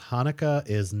misconceptions. Hanukkah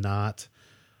is not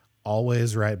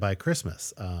always right by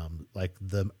Christmas. Like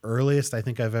the earliest I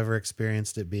think I've ever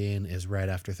experienced it being is right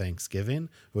after Thanksgiving,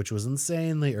 which was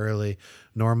insanely early.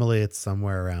 Normally it's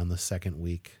somewhere around the second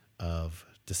week of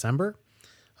December.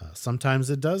 Sometimes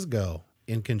it does go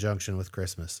in conjunction with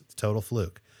Christmas. It's a total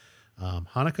fluke.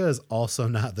 Hanukkah is also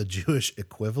not the Jewish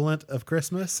equivalent of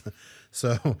Christmas.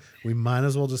 So we might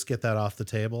as well just get that off the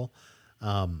table.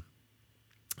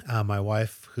 My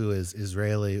wife, who is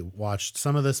Israeli, watched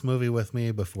some of this movie with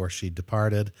me before she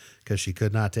departed because she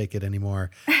could not take it anymore.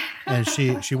 And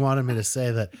she wanted me to say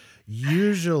that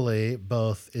usually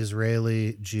both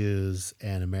Israeli Jews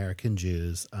and American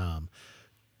Jews,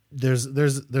 there's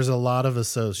a lot of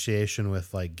association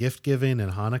with like gift giving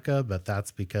and Hanukkah, but that's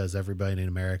because everybody in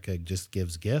America just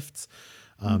gives gifts.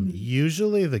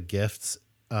 Usually the gifts,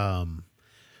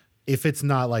 if it's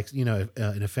not like, in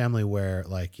a family where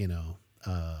like,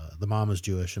 the mom is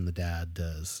Jewish and the dad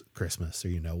does Christmas or,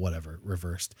 whatever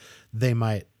reversed, they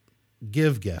might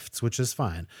give gifts, which is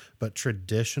fine. But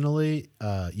traditionally,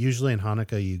 usually in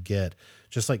Hanukkah, you get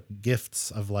just like gifts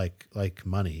of like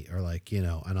money or like,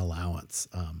 an allowance.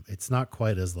 It's not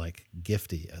quite as like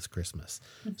gifty as Christmas.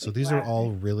 So these are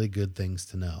all really good things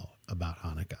to know about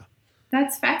Hanukkah.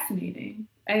 That's fascinating.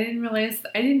 I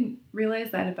didn't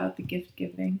realize that about the gift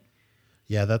giving.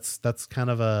 Yeah, that's kind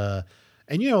of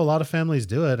and a lot of families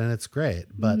do it and it's great,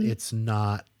 but it's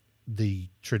not the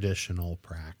traditional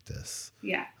practice.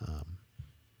 Yeah.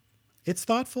 It's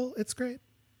thoughtful. It's great,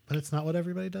 but it's not what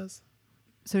everybody does.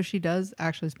 So she does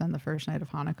actually spend the first night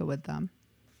of Hanukkah with them.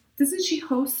 Doesn't she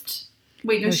host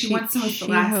Wait, no, No, she wants to host the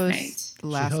she last hosts night. the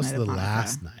last she hosts night the of Hanukkah.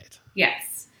 last night.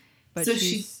 Yes. But So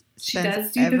she she spends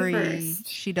does do the first.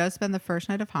 She does spend the first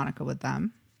night of Hanukkah with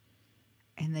them,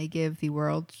 and they give the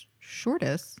world's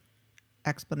shortest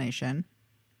explanation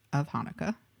of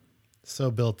Hanukkah.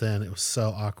 So built in. It was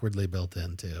so awkwardly built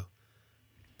in too.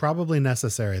 Probably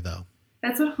necessary though.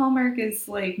 That's what Hallmark is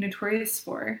like notorious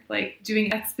for, like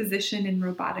doing exposition in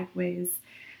robotic ways.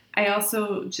 I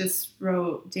also just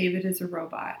wrote David is a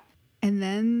robot. And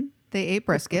then they ate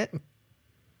brisket,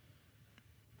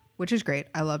 which is great.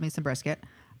 I love me some brisket.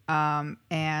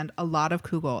 And a lot of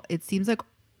kugel. It seems like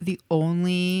the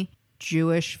only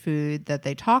Jewish food that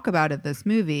they talk about in this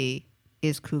movie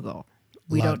is kugel.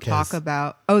 We don't talk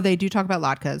about... Oh, they do talk about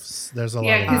latkes. There's a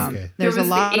lot of latke. There's a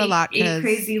lot of latkes. Eight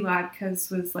crazy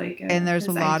latkes was like... And there's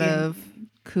a lot of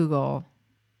kugel.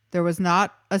 There was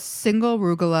not a single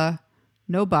rugula,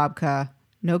 no babka,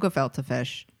 no gefilte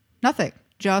fish. Nothing.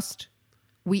 Just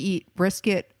we eat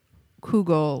brisket,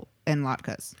 kugel, and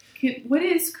latkes. What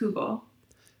is kugel?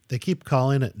 They keep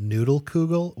calling it noodle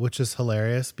kugel, which is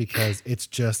hilarious because it's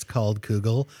just called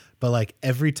kugel. But like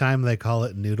every time they call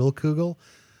it noodle kugel...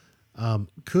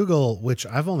 kugel, which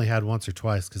I've only had once or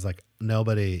twice because like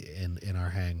nobody in our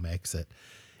hang makes it.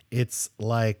 It's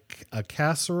like a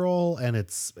casserole and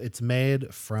it's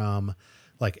made from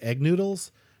like egg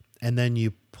noodles, and then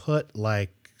you put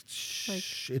like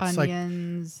it's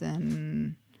onions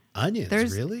and onions.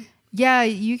 Really? Yeah,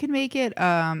 you can make it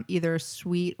either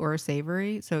sweet or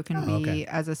savory, so it can be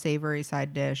as a savory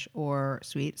side dish or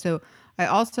sweet. So I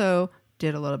also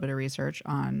did a little bit of research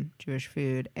on Jewish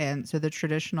food. And so the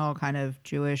traditional kind of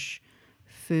Jewish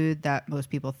food that most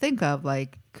people think of,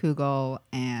 like kugel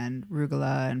and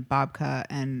rugula and babka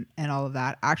and all of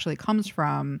that, actually comes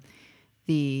from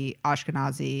the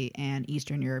Ashkenazi and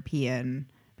Eastern European,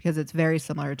 because it's very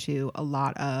similar to a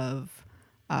lot of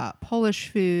Polish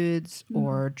foods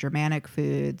or Germanic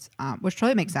foods, which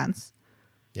totally makes sense.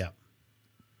 Yeah.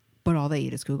 But all they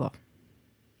eat is kugel.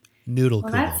 Noodle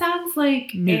well, kugel. that sounds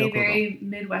like Noodle a very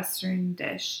Midwestern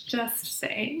dish. Just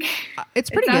saying.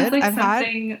 It's pretty good. Like I've had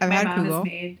mom kugel. has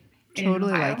made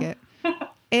Totally like it.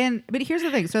 But here's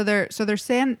the thing. So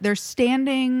they're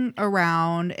standing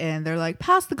around and they're like,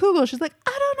 pass the kugel. She's like,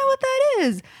 I don't know what that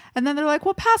is. And then they're like,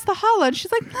 well, pass the challah. And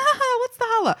she's like, what's the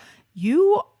challah?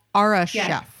 You are a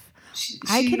chef.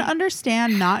 I can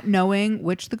understand not knowing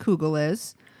which the kugel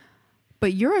is,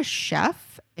 but you're a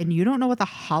chef and you don't know what the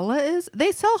challah is?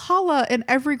 They sell challah in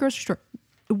every grocery store.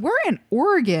 We're in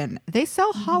Oregon. They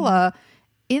sell challah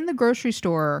in the grocery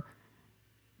store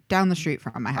down the street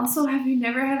from my house. Also, have you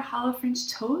never had challah French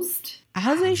toast?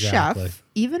 As a chef,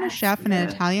 even a chef in an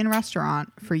Italian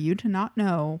restaurant, for you to not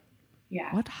know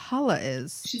what challah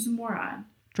is. She's a moron.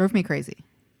 Drove me crazy.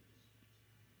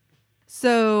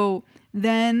 So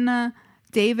then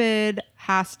David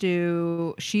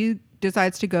she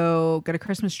decides to go get a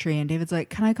Christmas tree, and David's like,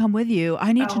 can I come with you?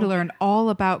 I need you to learn all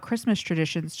about Christmas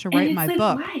traditions to write my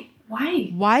book.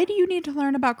 Why do you need to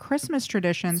learn about Christmas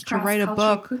traditions to write a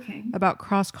book about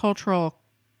cross-cultural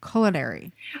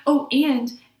culinary? Oh,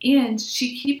 and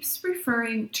she keeps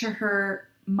referring to her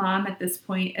mom at this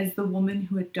point as the woman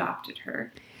who adopted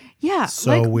her. Yeah.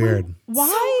 So weird. Why?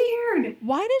 So weird.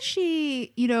 Why did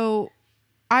she,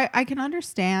 I can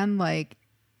understand, like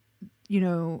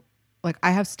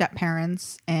I have step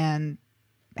parents and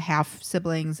half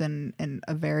siblings and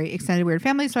a very extended weird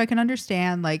family. So I can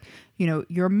understand,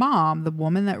 your mom, the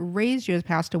woman that raised you, has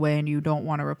passed away and you don't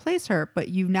want to replace her, but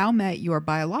you've now met your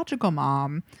biological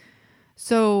mom.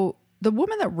 So the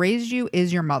woman that raised you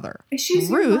is your mother. She's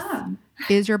Ruth your mom.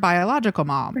 Is your biological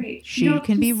mom. Right. She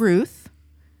can be Ruth.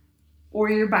 Or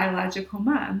your biological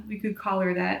mom. We could call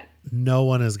her that. No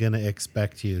one is going to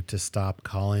expect you to stop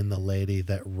calling the lady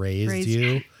that raised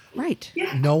you. Right.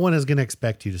 Yeah. No one is going to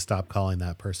expect you to stop calling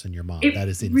that person your mom. That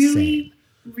is insane. Really,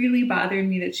 really bothered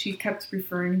me that she kept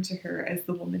referring to her as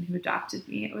the woman who adopted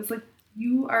me. It was like,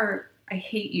 I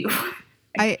hate you.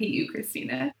 I hate you,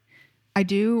 Christina. I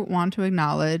do want to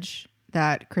acknowledge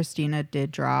that Christina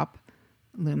did drop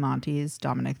Lou Monte's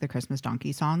Dominic the Christmas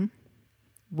Donkey song,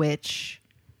 which,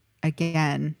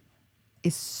 again,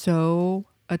 is so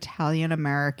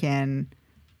Italian-American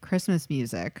Christmas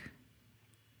music.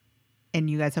 And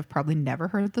you guys have probably never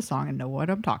heard the song and know what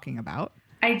I'm talking about.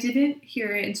 I didn't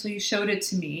hear it until you showed it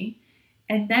to me.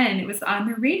 And then it was on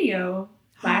the radio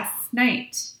last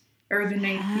night or the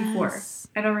night before.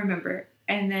 I don't remember.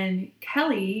 And then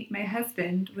Kelly, my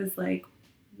husband, was like,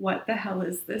 what the hell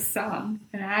is this song?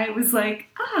 And I was like,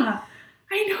 I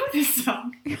know this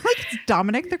song. You're like, it's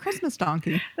Dominic the Christmas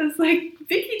Donkey. I was like,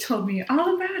 Vicky told me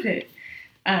all about it.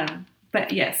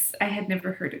 But yes, I had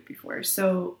never heard it before.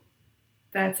 So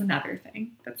That's another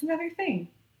thing. That's another thing.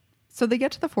 So they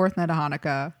get to the fourth night of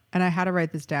Hanukkah, and I had to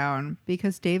write this down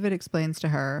because David explains to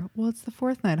her, well, it's the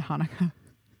fourth night of Hanukkah.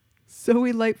 So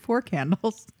we light 4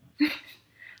 candles.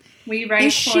 We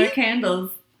write 4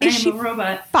 candles. I am a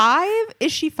robot. 5?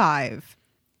 Is she 5?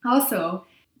 Also,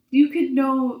 you could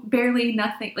know barely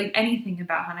nothing, like anything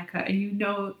about Hanukkah, and you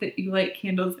know that you light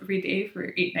candles every day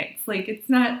for 8 nights. Like, it's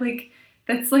not like,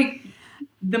 that's like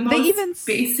the most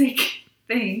basic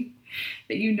thing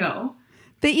that you know.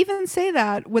 They even say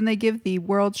that when they give the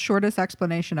world's shortest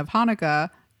explanation of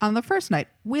Hanukkah on the first night.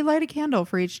 We light a candle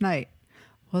for each night.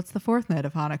 Well, it's the fourth night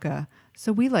of Hanukkah,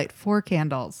 so we light 4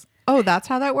 candles. Oh, that's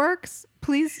how that works?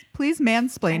 Please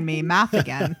mansplain me math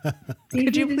again.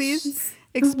 Could you please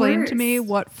explain to me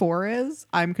what 4 is?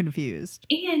 I'm confused.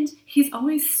 And he's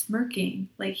always smirking.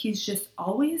 Like, he's just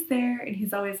always there, and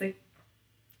he's always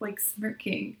like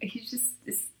smirking. He's just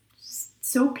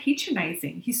so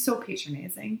patronizing. He's so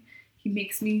patronizing. He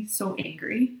makes me so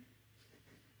angry.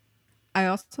 I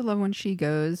also love when she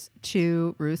goes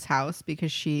to Ruth's house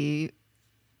because she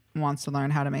wants to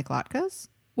learn how to make latkes,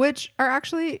 which are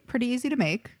actually pretty easy to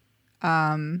make.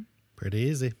 Pretty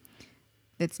easy.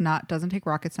 It's not, doesn't take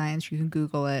rocket science. You can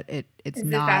Google it. It's Is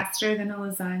not. Is it faster than a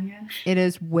lasagna? It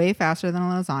is way faster than a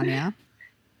lasagna.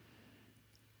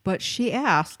 But she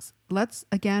asks, let's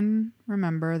again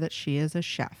remember that she is a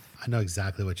chef. I know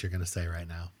exactly what you're going to say right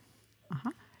now. Uh-huh.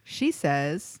 She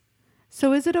says,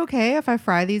 so is it okay if I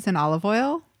fry these in olive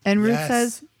oil? And Ruth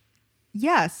says,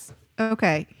 yes.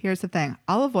 Okay, here's the thing.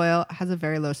 Olive oil has a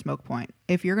very low smoke point.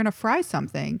 If you're going to fry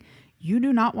something, you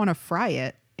do not want to fry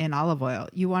it in olive oil.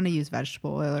 You want to use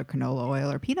vegetable oil or canola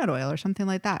oil or peanut oil or something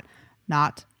like that,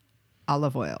 not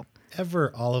olive oil.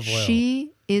 Ever olive oil.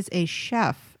 She is a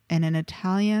chef in an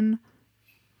Italian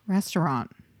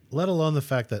restaurant. Let alone the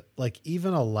fact that, like,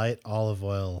 even a light olive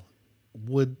oil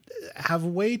would have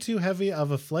way too heavy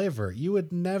of a flavor. You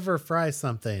would never fry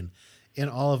something in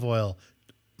olive oil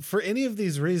for any of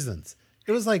these reasons.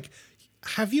 It was like,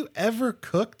 have you ever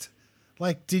cooked?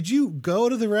 Like, did you go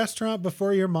to the restaurant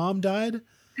before your mom died?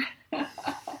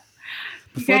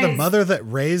 Before the mother that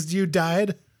raised you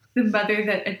died? The mother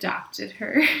that adopted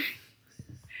her.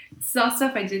 It's all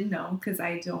stuff I didn't know because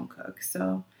I don't cook.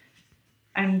 So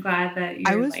I'm glad that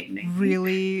you're enlightening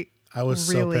me. I was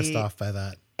so pissed off by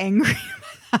that. Angry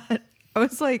by that. I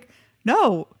was like,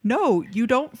 no, you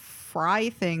don't fry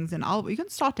things in olive oil. You can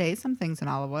saute some things in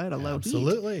olive oil at a low heat.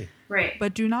 Absolutely. Right.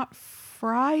 But do not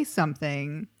fry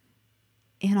something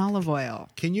in olive oil.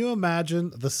 Can you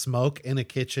imagine the smoke in a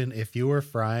kitchen if you were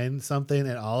frying something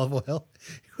in olive oil?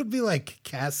 It would be like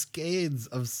cascades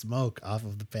of smoke off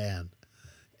of the pan.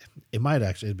 It might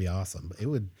actually be awesome, but it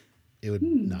would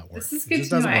not work. This is good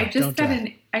to know. I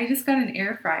just got an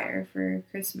air fryer for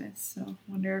Christmas, so I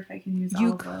wonder if I can use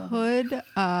olive oil.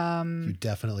 You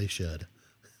definitely should.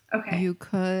 Okay. You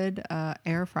could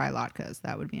air fry latkes.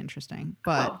 That would be interesting.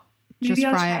 But maybe just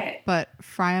I'll fry try it. it. But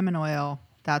fry them in oil.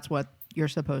 That's what you're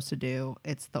supposed to do.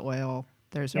 It's the oil.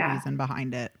 There's a reason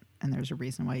behind it, and there's a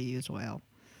reason why you use oil.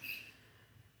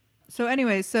 So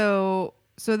anyway, so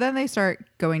then they start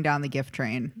going down the gift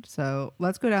train. So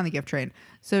let's go down the gift train.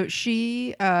 So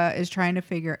she is trying to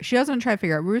figure. She doesn't try to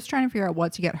figure out. Ruth's trying to figure out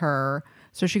what to get her.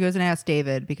 So she goes and asks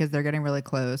David because they're getting really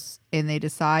close, and they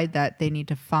decide that they need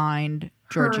to find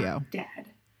Giorgio. Her dad,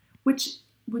 which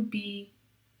would be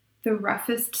the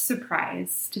roughest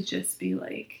surprise to just be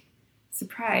like,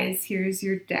 surprise, here's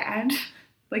your dad.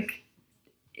 Like,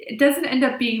 it doesn't end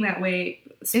up being that way.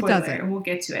 Spoiler, it doesn't. and we'll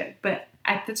get to it. But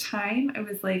at the time, I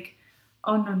was like,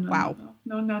 oh, no.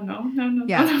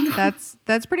 Yeah, no.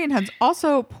 that's pretty intense.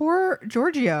 Also, poor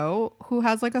Giorgio, who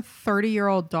has like a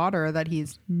 30-year-old daughter that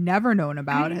he's never known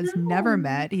about, has never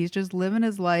met. He's just living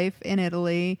his life in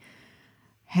Italy,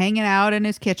 hanging out in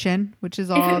his kitchen, which is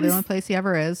the only place he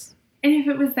ever is. And if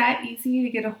it was that easy to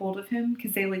get a hold of him,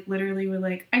 because they like literally were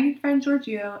like, I need to find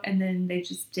Giorgio, and then they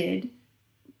just did,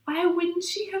 why wouldn't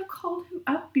she have called him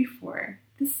up before?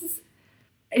 It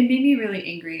made me really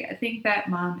angry. I think that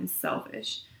mom is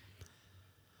selfish.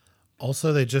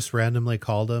 Also, they just randomly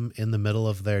called him in the middle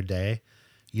of their day.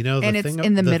 You know, and it's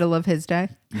in the middle of his day.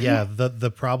 Yeah,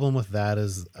 the problem with that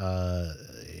is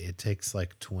it takes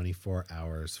like 24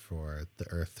 hours for the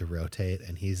Earth to rotate,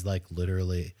 and he's like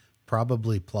literally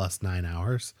probably plus 9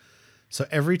 hours. So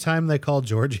every time they call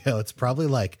Giorgio, it's probably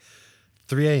like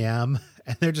 3 a.m.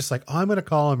 and they're just like, oh, I'm going to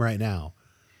call him right now.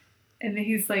 And then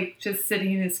he's like just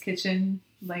sitting in his kitchen,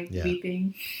 like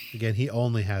weeping. Again, he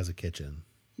only has a kitchen.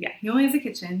 Yeah, he only has a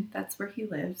kitchen. That's where he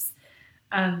lives.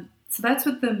 So that's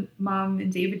what the mom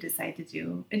and David decide to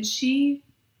do. And she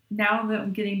now that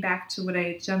I'm getting back to what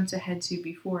I jumped ahead to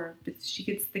before, but she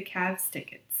gets the Cavs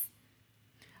tickets.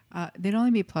 They'd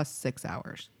only be plus 6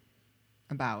 hours.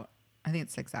 I think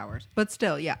it's 6 hours. But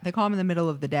still, yeah, they call them in the middle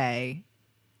of the day.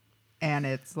 And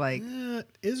it's like...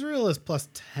 Israel is plus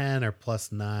 10 or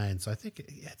plus 9. So I think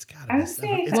it's got to I be was 7.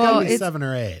 saying- It's Well, got to be 7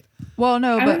 or 8. Well,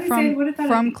 no, I but was gonna say, what if that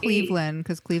from would be 8? Cleveland,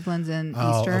 because Cleveland's in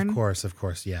Oh, Eastern. of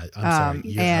course. Yeah. I'm sorry.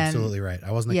 You're and- absolutely right.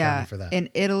 I wasn't accounting for that. And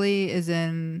Italy is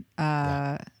in...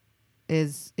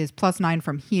 is plus 9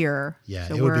 from here. Yeah,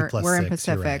 so it would be we're plus we're in 6,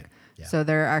 you're Pacific. right. Yeah. So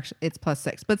they're actually it's plus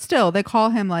 6. But still, they call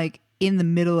him like in the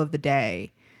middle of the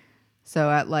day.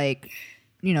 So at like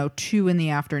 2 in the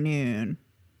afternoon.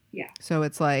 Yeah. So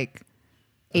it's like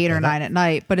 8 Okay, or 9 at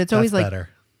night, but it's always that's like better.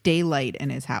 daylight in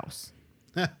his house.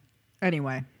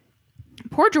 Anyway,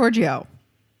 poor Giorgio.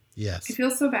 Yes. I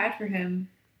feel so bad for him.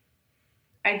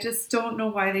 I just don't know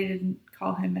why they didn't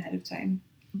call him ahead of time.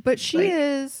 But she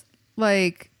is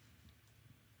like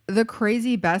the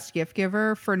crazy best gift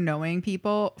giver for knowing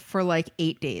people for like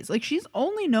 8 days. Like she's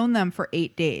only known them for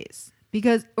 8 days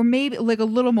because, or maybe like a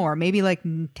little more, maybe like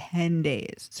 10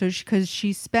 days. So because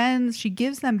she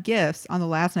gives them gifts on the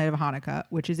last night of Hanukkah,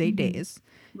 which is 8 days.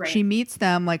 Right. She meets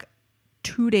them like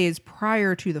 2 days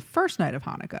prior to the first night of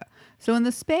Hanukkah. So in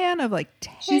the span of like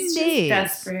 10 She's days,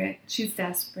 just desperate. She's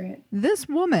desperate. this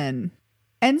woman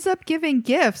ends up giving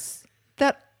gifts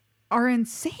that are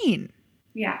insane.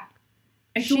 Yeah.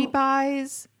 She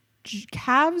buys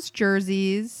Cavs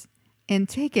jerseys and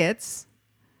tickets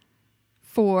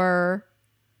for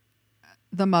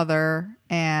the mother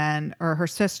or her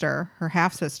sister, her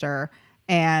half sister,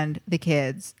 and the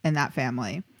kids in that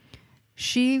family.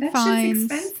 That's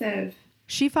just expensive.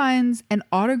 She finds an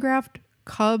autographed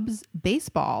Cubs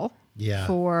baseball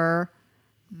for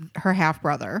her half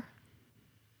brother.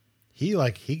 He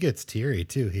gets teary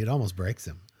too. It almost breaks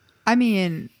him. I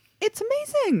mean, it's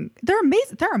amazing. They're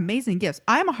amazing. They're amazing gifts.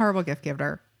 I'm a horrible gift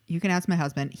giver. You can ask my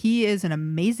husband. He is an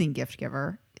amazing gift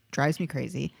giver. It drives me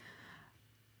crazy.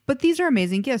 But these are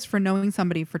amazing gifts for knowing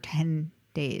somebody for 10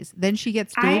 days. Then she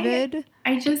gets David.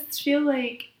 I just feel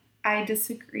like I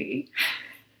disagree.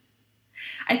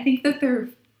 I think that they're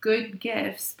good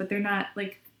gifts, but they're not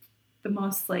like the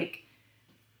most like.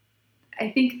 I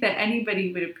think that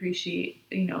anybody would appreciate,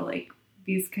 like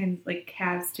these kinds like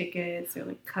Cavs tickets or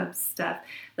like Cubs stuff.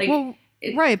 Like, well,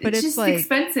 right, but it's just like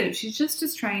expensive. She's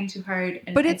just trying too hard.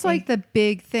 And but it's like the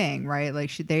big thing, right?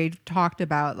 Like they talked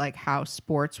about like how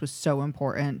sports was so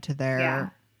important to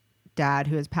their dad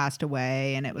who has passed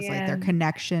away, and it was like their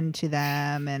connection to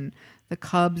them, and the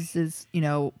Cubs is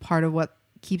part of what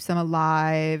keeps them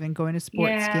alive and going to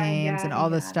sports games and all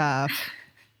this stuff.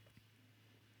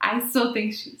 I still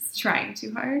think she's trying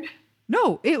too hard.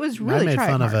 No, it was really. I made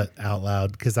fun hard. of it out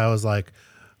loud because I was like,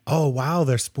 "Oh wow,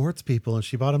 they're sports people," and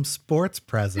she bought them sports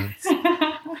presents.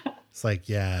 It's like,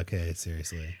 yeah, okay,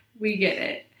 seriously. We get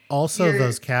it. Also,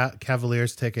 those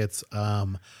Cavaliers tickets.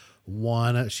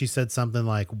 She said something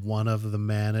like one of the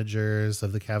managers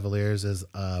of the Cavaliers is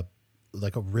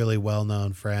like a really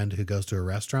well-known friend who goes to a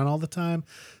restaurant all the time.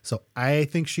 So I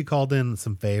think she called in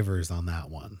some favors on that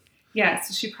one. Yeah,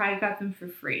 so she probably got them for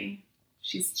free.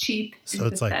 She's cheap and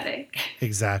it's pathetic. like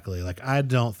exactly. Like I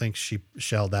don't think she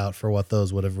shelled out for what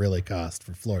those would have really cost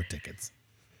for floor tickets.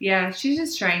 Yeah, she's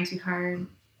just trying too hard.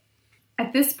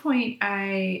 At this point,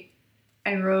 I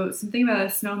wrote something about a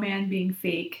snowman being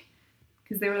fake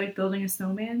because they were like building a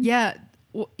snowman. Yeah.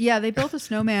 Well, yeah, they built a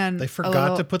snowman. They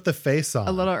forgot to put the face on.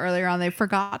 A little earlier on. They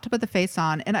forgot to put the face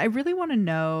on. And I really want to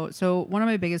know. So one of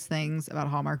my biggest things about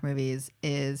Hallmark movies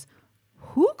is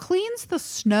who cleans the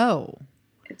snow?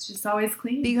 It's just always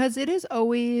clean. Because it is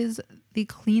always the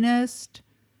cleanest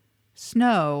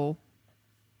snow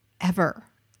ever.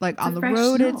 Like It's on the fresh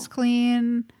road, snow. it's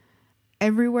clean.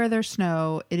 Everywhere there's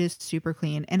snow, it is super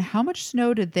clean. And how much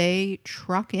snow did they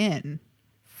truck in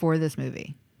for this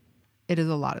movie? It is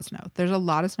a lot of snow. There's a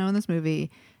lot of snow in this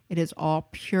movie. It is all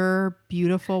pure,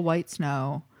 beautiful white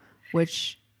snow,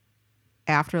 which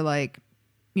after the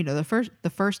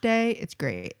first day, it's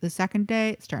great. The second day,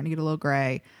 it's starting to get a little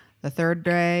gray. The third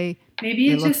day,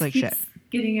 maybe it looks just like keeps shit.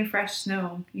 getting a fresh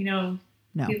snow. No.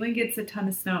 Cleveland gets a ton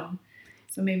of snow.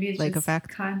 So maybe it's Lake just effect?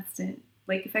 constant.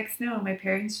 Lake effect snow. My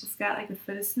parents just got like a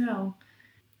foot of snow.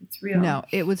 It's real. No,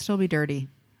 it would still be dirty.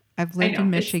 I've lived know, in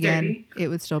it's Michigan. dirty. It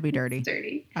would still be dirty. It's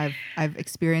dirty. I've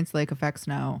experienced lake effect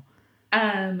snow.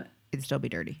 It'd still be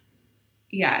dirty.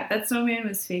 Yeah, that snowman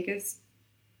was fake as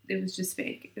it was just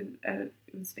fake. It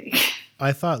was fake.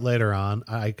 I thought later on,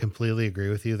 I completely agree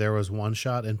with you. There was one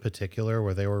shot in particular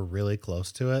where they were really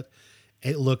close to it.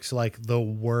 it looks like the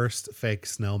worst fake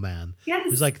snowman. Yes,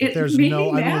 It's like it there's made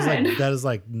no. me I mean, it's mad. like that is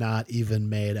like not even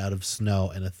made out of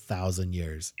snow in 1,000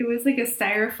 years. It was like a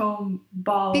styrofoam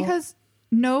ball. Because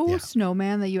no Yeah.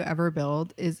 snowman that you ever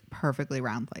build is perfectly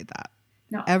round like that.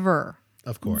 No. Ever.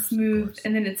 Of course, smooth, of course.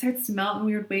 and then it starts to melt in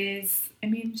weird ways. I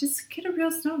mean, just get a real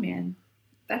snowman.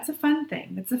 That's a fun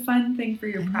thing. That's a fun thing for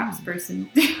your props person.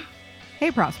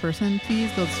 Hey, props person,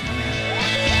 please build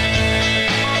snowman.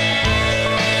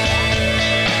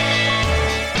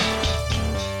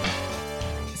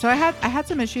 So I had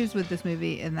some issues with this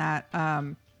movie in that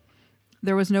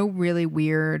there was no really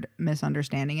weird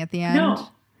misunderstanding at the end. No,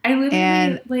 I literally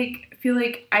And feel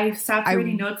like I stopped I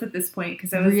writing notes at this point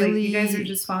because I was like, you guys are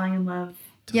just falling in love.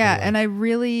 Yeah, Totally. and I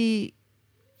really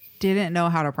didn't know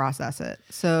how to process it.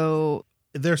 So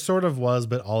There sort of was,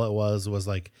 but all it was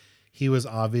like he was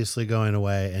obviously going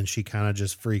away, and she kind of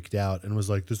just freaked out and was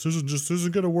like, "This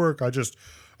isn't going to work. I just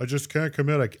can't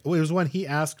commit." It was when he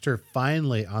asked her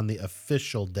finally on the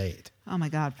official date, oh my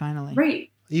God, finally. Right.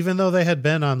 even though they had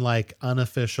been on like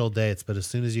unofficial dates. But as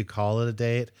soon as you call it a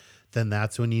date, then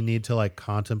that's when you need to like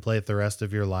contemplate the rest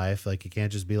of your life. Like you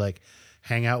can't just be like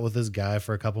hang out with this guy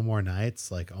for a couple more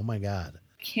nights. Like, oh my God.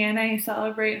 Can I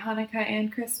celebrate Hanukkah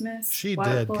and Christmas? She What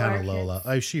did will kind our of low kids-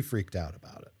 low. She freaked out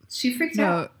about it. She freaked No,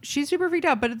 out. she super freaked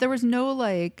out, but there was no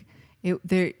like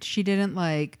she didn't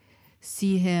like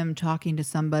see him talking to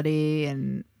somebody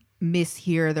and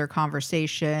mishear their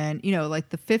conversation. You know, like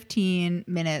the 15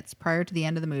 minutes prior to the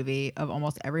end of the movie of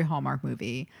almost every Hallmark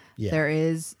movie, Yeah. there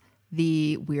is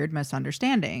the weird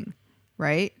misunderstanding,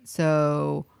 right?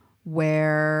 So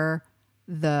where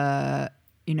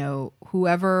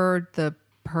whoever the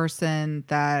person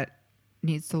that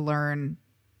needs to learn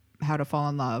how to fall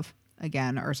in love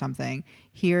again or something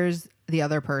hears the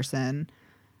other person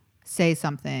say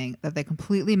something that they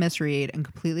completely misread and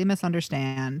completely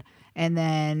misunderstand, and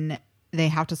then they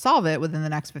have to solve it within the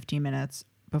next 15 minutes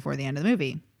before the end of the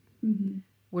movie,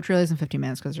 which really isn't 15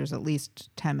 minutes because there's at least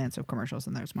 10 minutes of commercials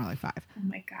and there's more like 5. Oh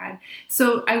my God.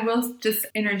 So I will just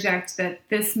interject that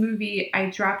this movie I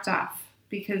dropped off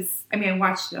because, I mean, I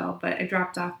watched it all, but I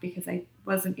dropped off because I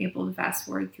wasn't able to fast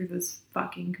forward through those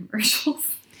fucking commercials.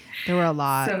 There were a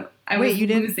lot. So I Wait, was you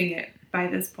didn't- losing it by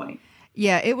this point.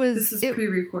 Yeah, it was. This is it,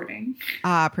 pre-recording.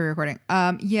 pre-recording.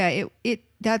 Yeah, it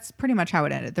that's pretty much how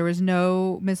it ended. There was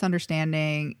no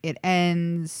misunderstanding. It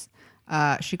ends.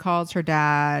 She calls her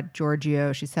dad,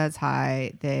 Giorgio. She says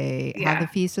hi. They have the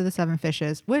Feast of the Seven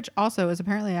Fishes, which also is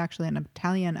apparently actually an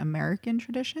Italian-American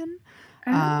tradition.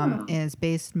 Oh. Is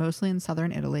based mostly in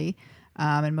southern Italy.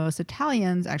 And most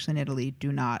Italians actually in Italy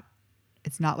do not.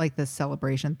 It's not like this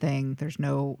celebration thing. There's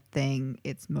no thing.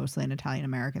 It's mostly an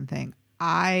Italian-American thing.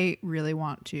 I really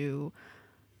want to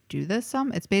do this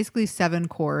it's basically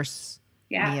 7-course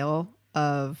meal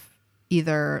of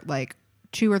either like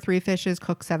 2 or 3 fishes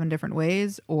cooked 7 different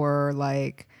ways, or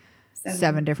like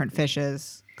 7 different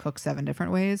fishes cooked 7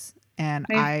 different ways. And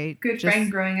My good friend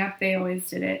growing up, they always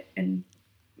did it and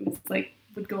it was like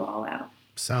would go all out.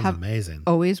 Sounds amazing.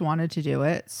 Always wanted to do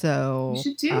it. So You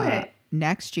should do it.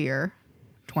 Next year,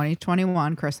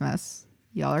 2021 Christmas,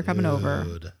 y'all are coming over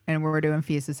and we're doing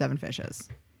Feast of 7 Fishes.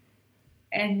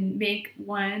 And make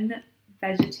 1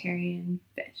 vegetarian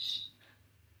fish.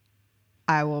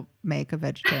 I will make a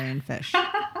vegetarian fish.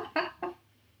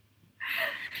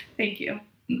 Thank you.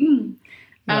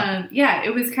 Yeah,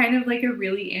 it was kind of like a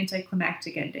really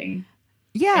anticlimactic ending.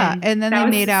 Yeah, and then that they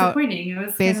was made out disappointing. It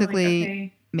was basically kind of like,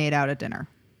 okay. made out at dinner.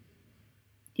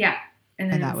 Yeah,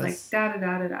 and then And it was like da da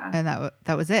da da da. And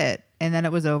that was it. And then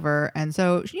it was over. And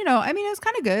so, I mean, it was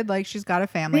kind of good. Like she's got a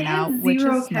family They now, had which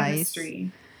zero is chemistry.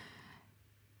 nice.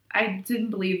 I didn't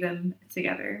believe them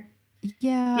together.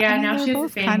 Yeah. Yeah, I mean, now they're she has a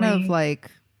both kind family. of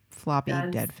like floppy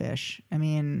Does. dead fish. I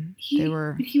mean, He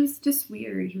was just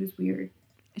weird. He was weird.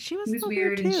 She was, He was so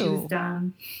weird too. and she was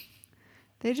dumb.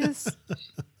 They just,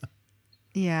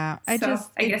 yeah. I guess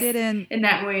didn't. In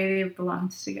that way, they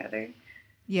belonged together.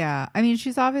 Yeah, I mean,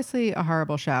 she's obviously a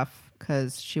horrible chef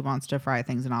because she wants to fry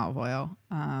things in olive oil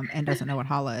and doesn't know what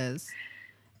challah is,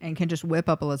 and can just whip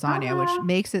up a lasagna, which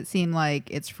makes it seem like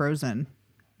it's frozen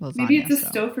lasagna. Maybe it's a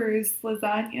Stouffer's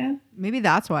lasagna. Maybe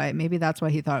that's why. Maybe that's why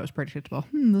he thought it was predictable.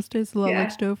 This tastes a lot like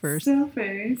Stouffer's.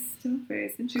 Stouffer's.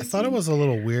 Interesting. I thought it was a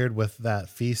little weird with that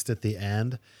feast at the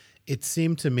end. It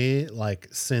seemed to me like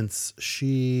since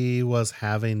she was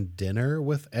having dinner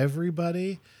with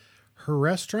everybody, her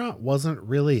restaurant wasn't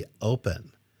really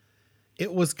open.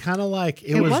 It was kind of like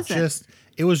it was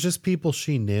just people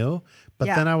she knew. But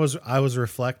then I was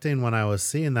reflecting when I was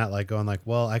seeing that, like going like,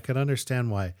 well, I could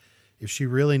understand why if she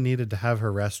really needed to have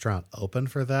her restaurant open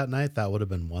for that night, that would have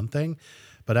been one thing.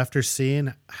 But after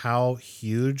seeing how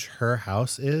huge her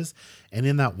house is, and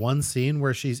in that one scene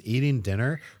where she's eating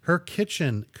dinner, her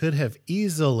kitchen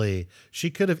she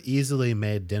could have easily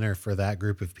made dinner for that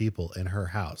group of people in her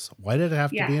house. Why did it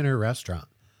have to be in her restaurant?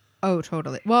 Oh,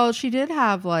 totally. Well, she did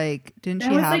have didn't that she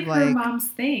was have her mom's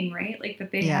thing, right? Like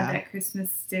that they had that Christmas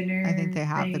dinner. I think they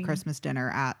have the thing. Christmas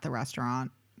dinner at the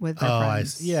restaurant with their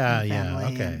friends. Yeah, and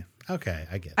family. Okay. Okay,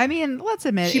 I get it. I mean, let's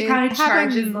admit she probably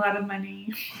charges a lot of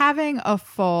money. Having a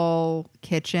full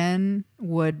kitchen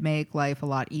would make life a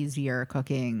lot easier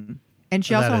cooking. And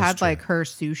she also had her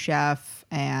sous chef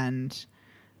and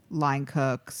line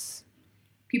cooks.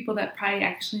 People that probably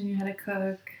actually knew how to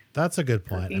cook. That's a good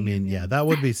point. I mean, yeah, that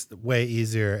would be way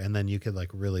easier, and then you could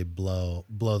really blow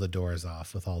the doors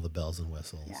off with all the bells and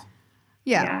whistles.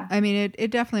 Yeah. I mean,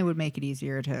 it definitely would make it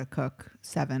easier to cook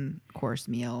 7-course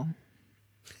meal.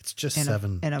 It's just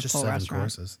seven restaurant.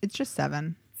 courses. It's just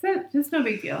 7. So just no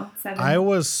big deal. 7. I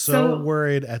was so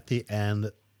worried at the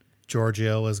end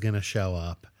Giorgio was going to show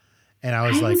up. And I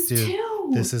was like, dude,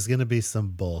 this is going to be some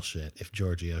bullshit if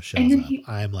Giorgio shows up.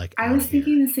 I'm like, I was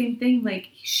thinking the same thing. Like,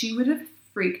 she would have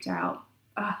freaked out.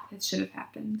 It should have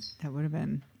happened. That would have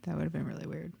been really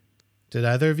weird. Did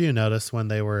either of you notice when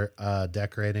they were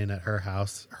decorating at her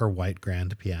house, her white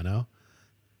grand piano?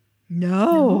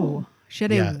 No. She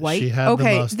had a white.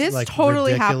 This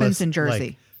totally happens in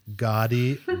Jersey.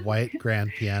 Gaudy white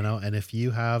grand piano. And if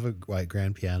you have a white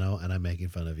grand piano and I'm making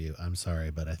fun of you, I'm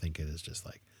sorry, but I think it is just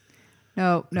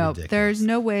no. ridiculous. There's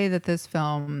no way that this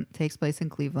film takes place in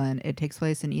Cleveland. It takes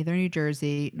place in either New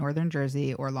Jersey, Northern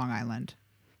Jersey, or Long Island.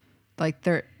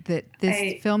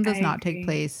 This film does not take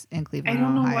place in Cleveland. I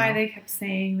don't know Ohio. why they kept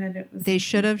saying that it was. They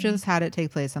should have just had it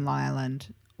take place in Long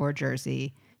Island or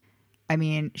Jersey. I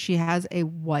mean, she has a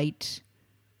white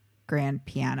grand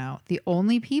piano. The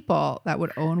only people that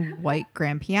would own white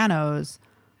grand pianos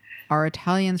are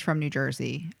Italians from New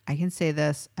Jersey. I can say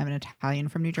this. I'm an Italian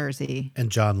from New Jersey. And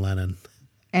John Lennon.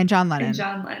 And John Lennon.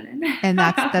 And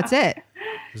that's it.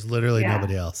 There's literally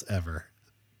nobody else ever.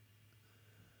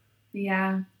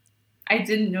 Yeah. I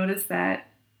didn't notice that.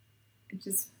 It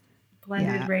just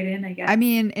blended right in, I guess. I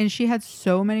mean, and she had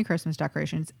so many Christmas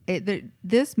decorations.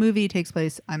 This movie takes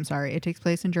place, it takes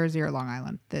place in Jersey or Long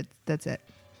Island. That's it.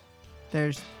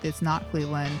 It's not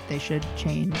Cleveland. They should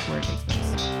change where it takes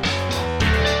place.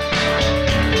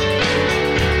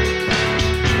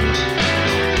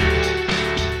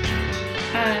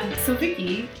 So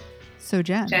Vicky. So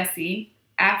Jen. Jesse,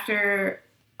 after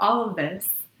all of this,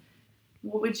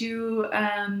 what would you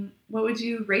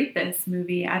rate this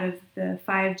movie out of the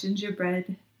 5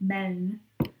 gingerbread men?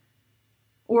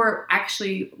 Or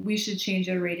actually, we should change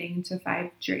our rating to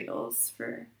 5 dreidels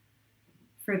for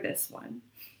this one.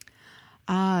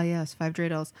 Yes, 5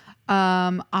 dreidels.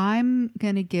 I'm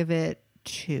gonna give it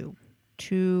 2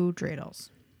 dreidels.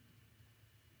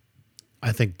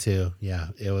 I think 2. Yeah,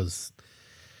 it was.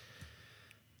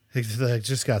 It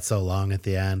just got so long at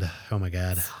the end. Oh my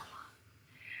god.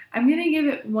 I'm gonna give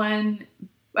it 1.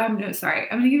 I'm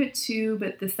gonna give it 2,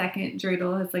 but the second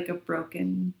dreidel has a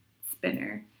broken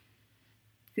spinner.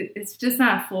 It's just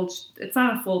not a full. It's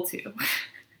not a full 2.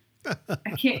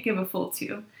 I can't give a full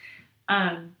 2.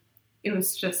 It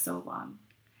was just so long.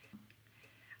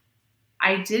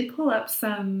 I did pull up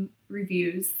some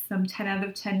reviews, some 10 out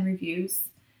of 10 reviews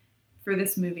for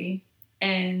this movie,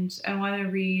 and I want to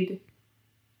read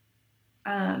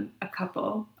a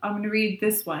couple. I'm going to read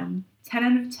this one. 10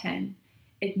 out of 10.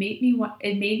 It made me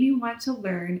want to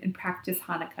learn and practice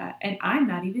Hanukkah, and I'm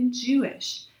not even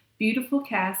Jewish. Beautiful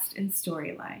cast and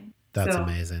storyline. That's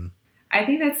amazing. I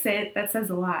think that says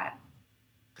a lot.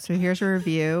 So here's a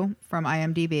review from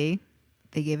IMDb.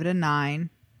 They gave it a 9.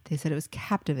 They said it was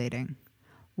captivating.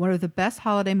 One of the best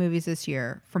holiday movies this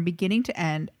year. From beginning to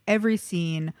end, every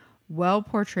scene well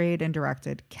portrayed and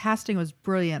directed. Casting was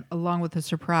brilliant, along with the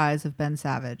surprise of Ben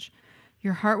Savage.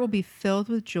 Your heart will be filled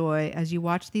with joy as you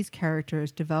watch these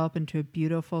characters develop into a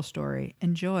beautiful story.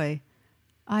 Enjoy.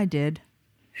 I did.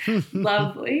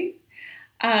 Lovely.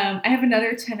 I have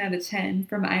another 10 out of 10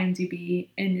 from IMDb,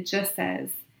 and it just says,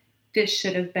 this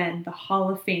should have been the Hall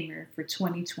of Famer for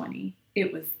 2020.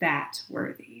 It was that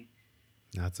worthy.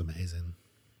 That's amazing.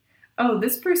 Oh,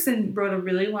 this person wrote a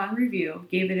really long review,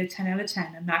 gave it a 10 out of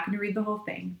 10. I'm not going to read the whole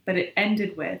thing, but it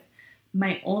ended with,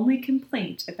 my only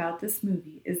complaint about this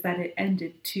movie is that it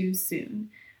ended too soon.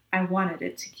 I wanted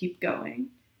it to keep going.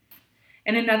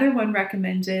 And another one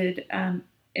recommended, and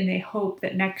they hope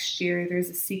that next year there's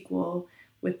a sequel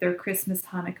with their Christmas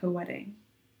Hanukkah wedding,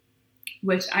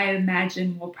 which I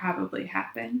imagine will probably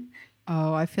happen.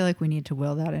 Oh, I feel like we need to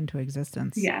will that into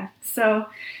existence. Yeah. So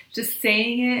just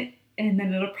saying it, and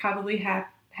then it'll probably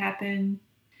happen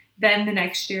Then the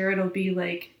next year it'll be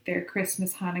like their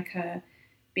Christmas Hanukkah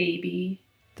baby.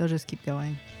 They'll just keep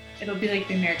going. It'll be like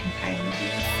the American Pie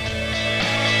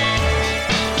movies.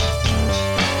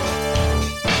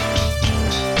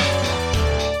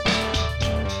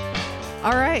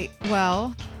 All right.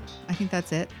 Well, I think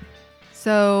that's it.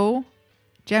 So,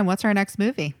 Jen, what's our next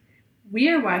movie? We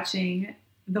are watching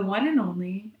the one and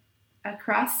only A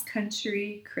Cross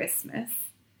Country Christmas,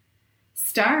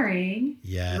 starring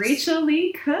Rachel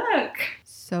Lee Cook.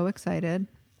 So excited.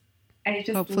 I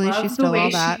just Hopefully love she's the still way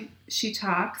all that. she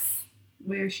talks,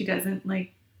 where she doesn't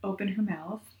like open her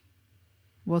mouth.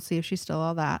 We'll see if she's still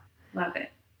all that. Love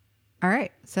it. All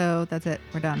right. So that's it.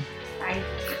 We're done. Bye.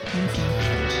 Thank you.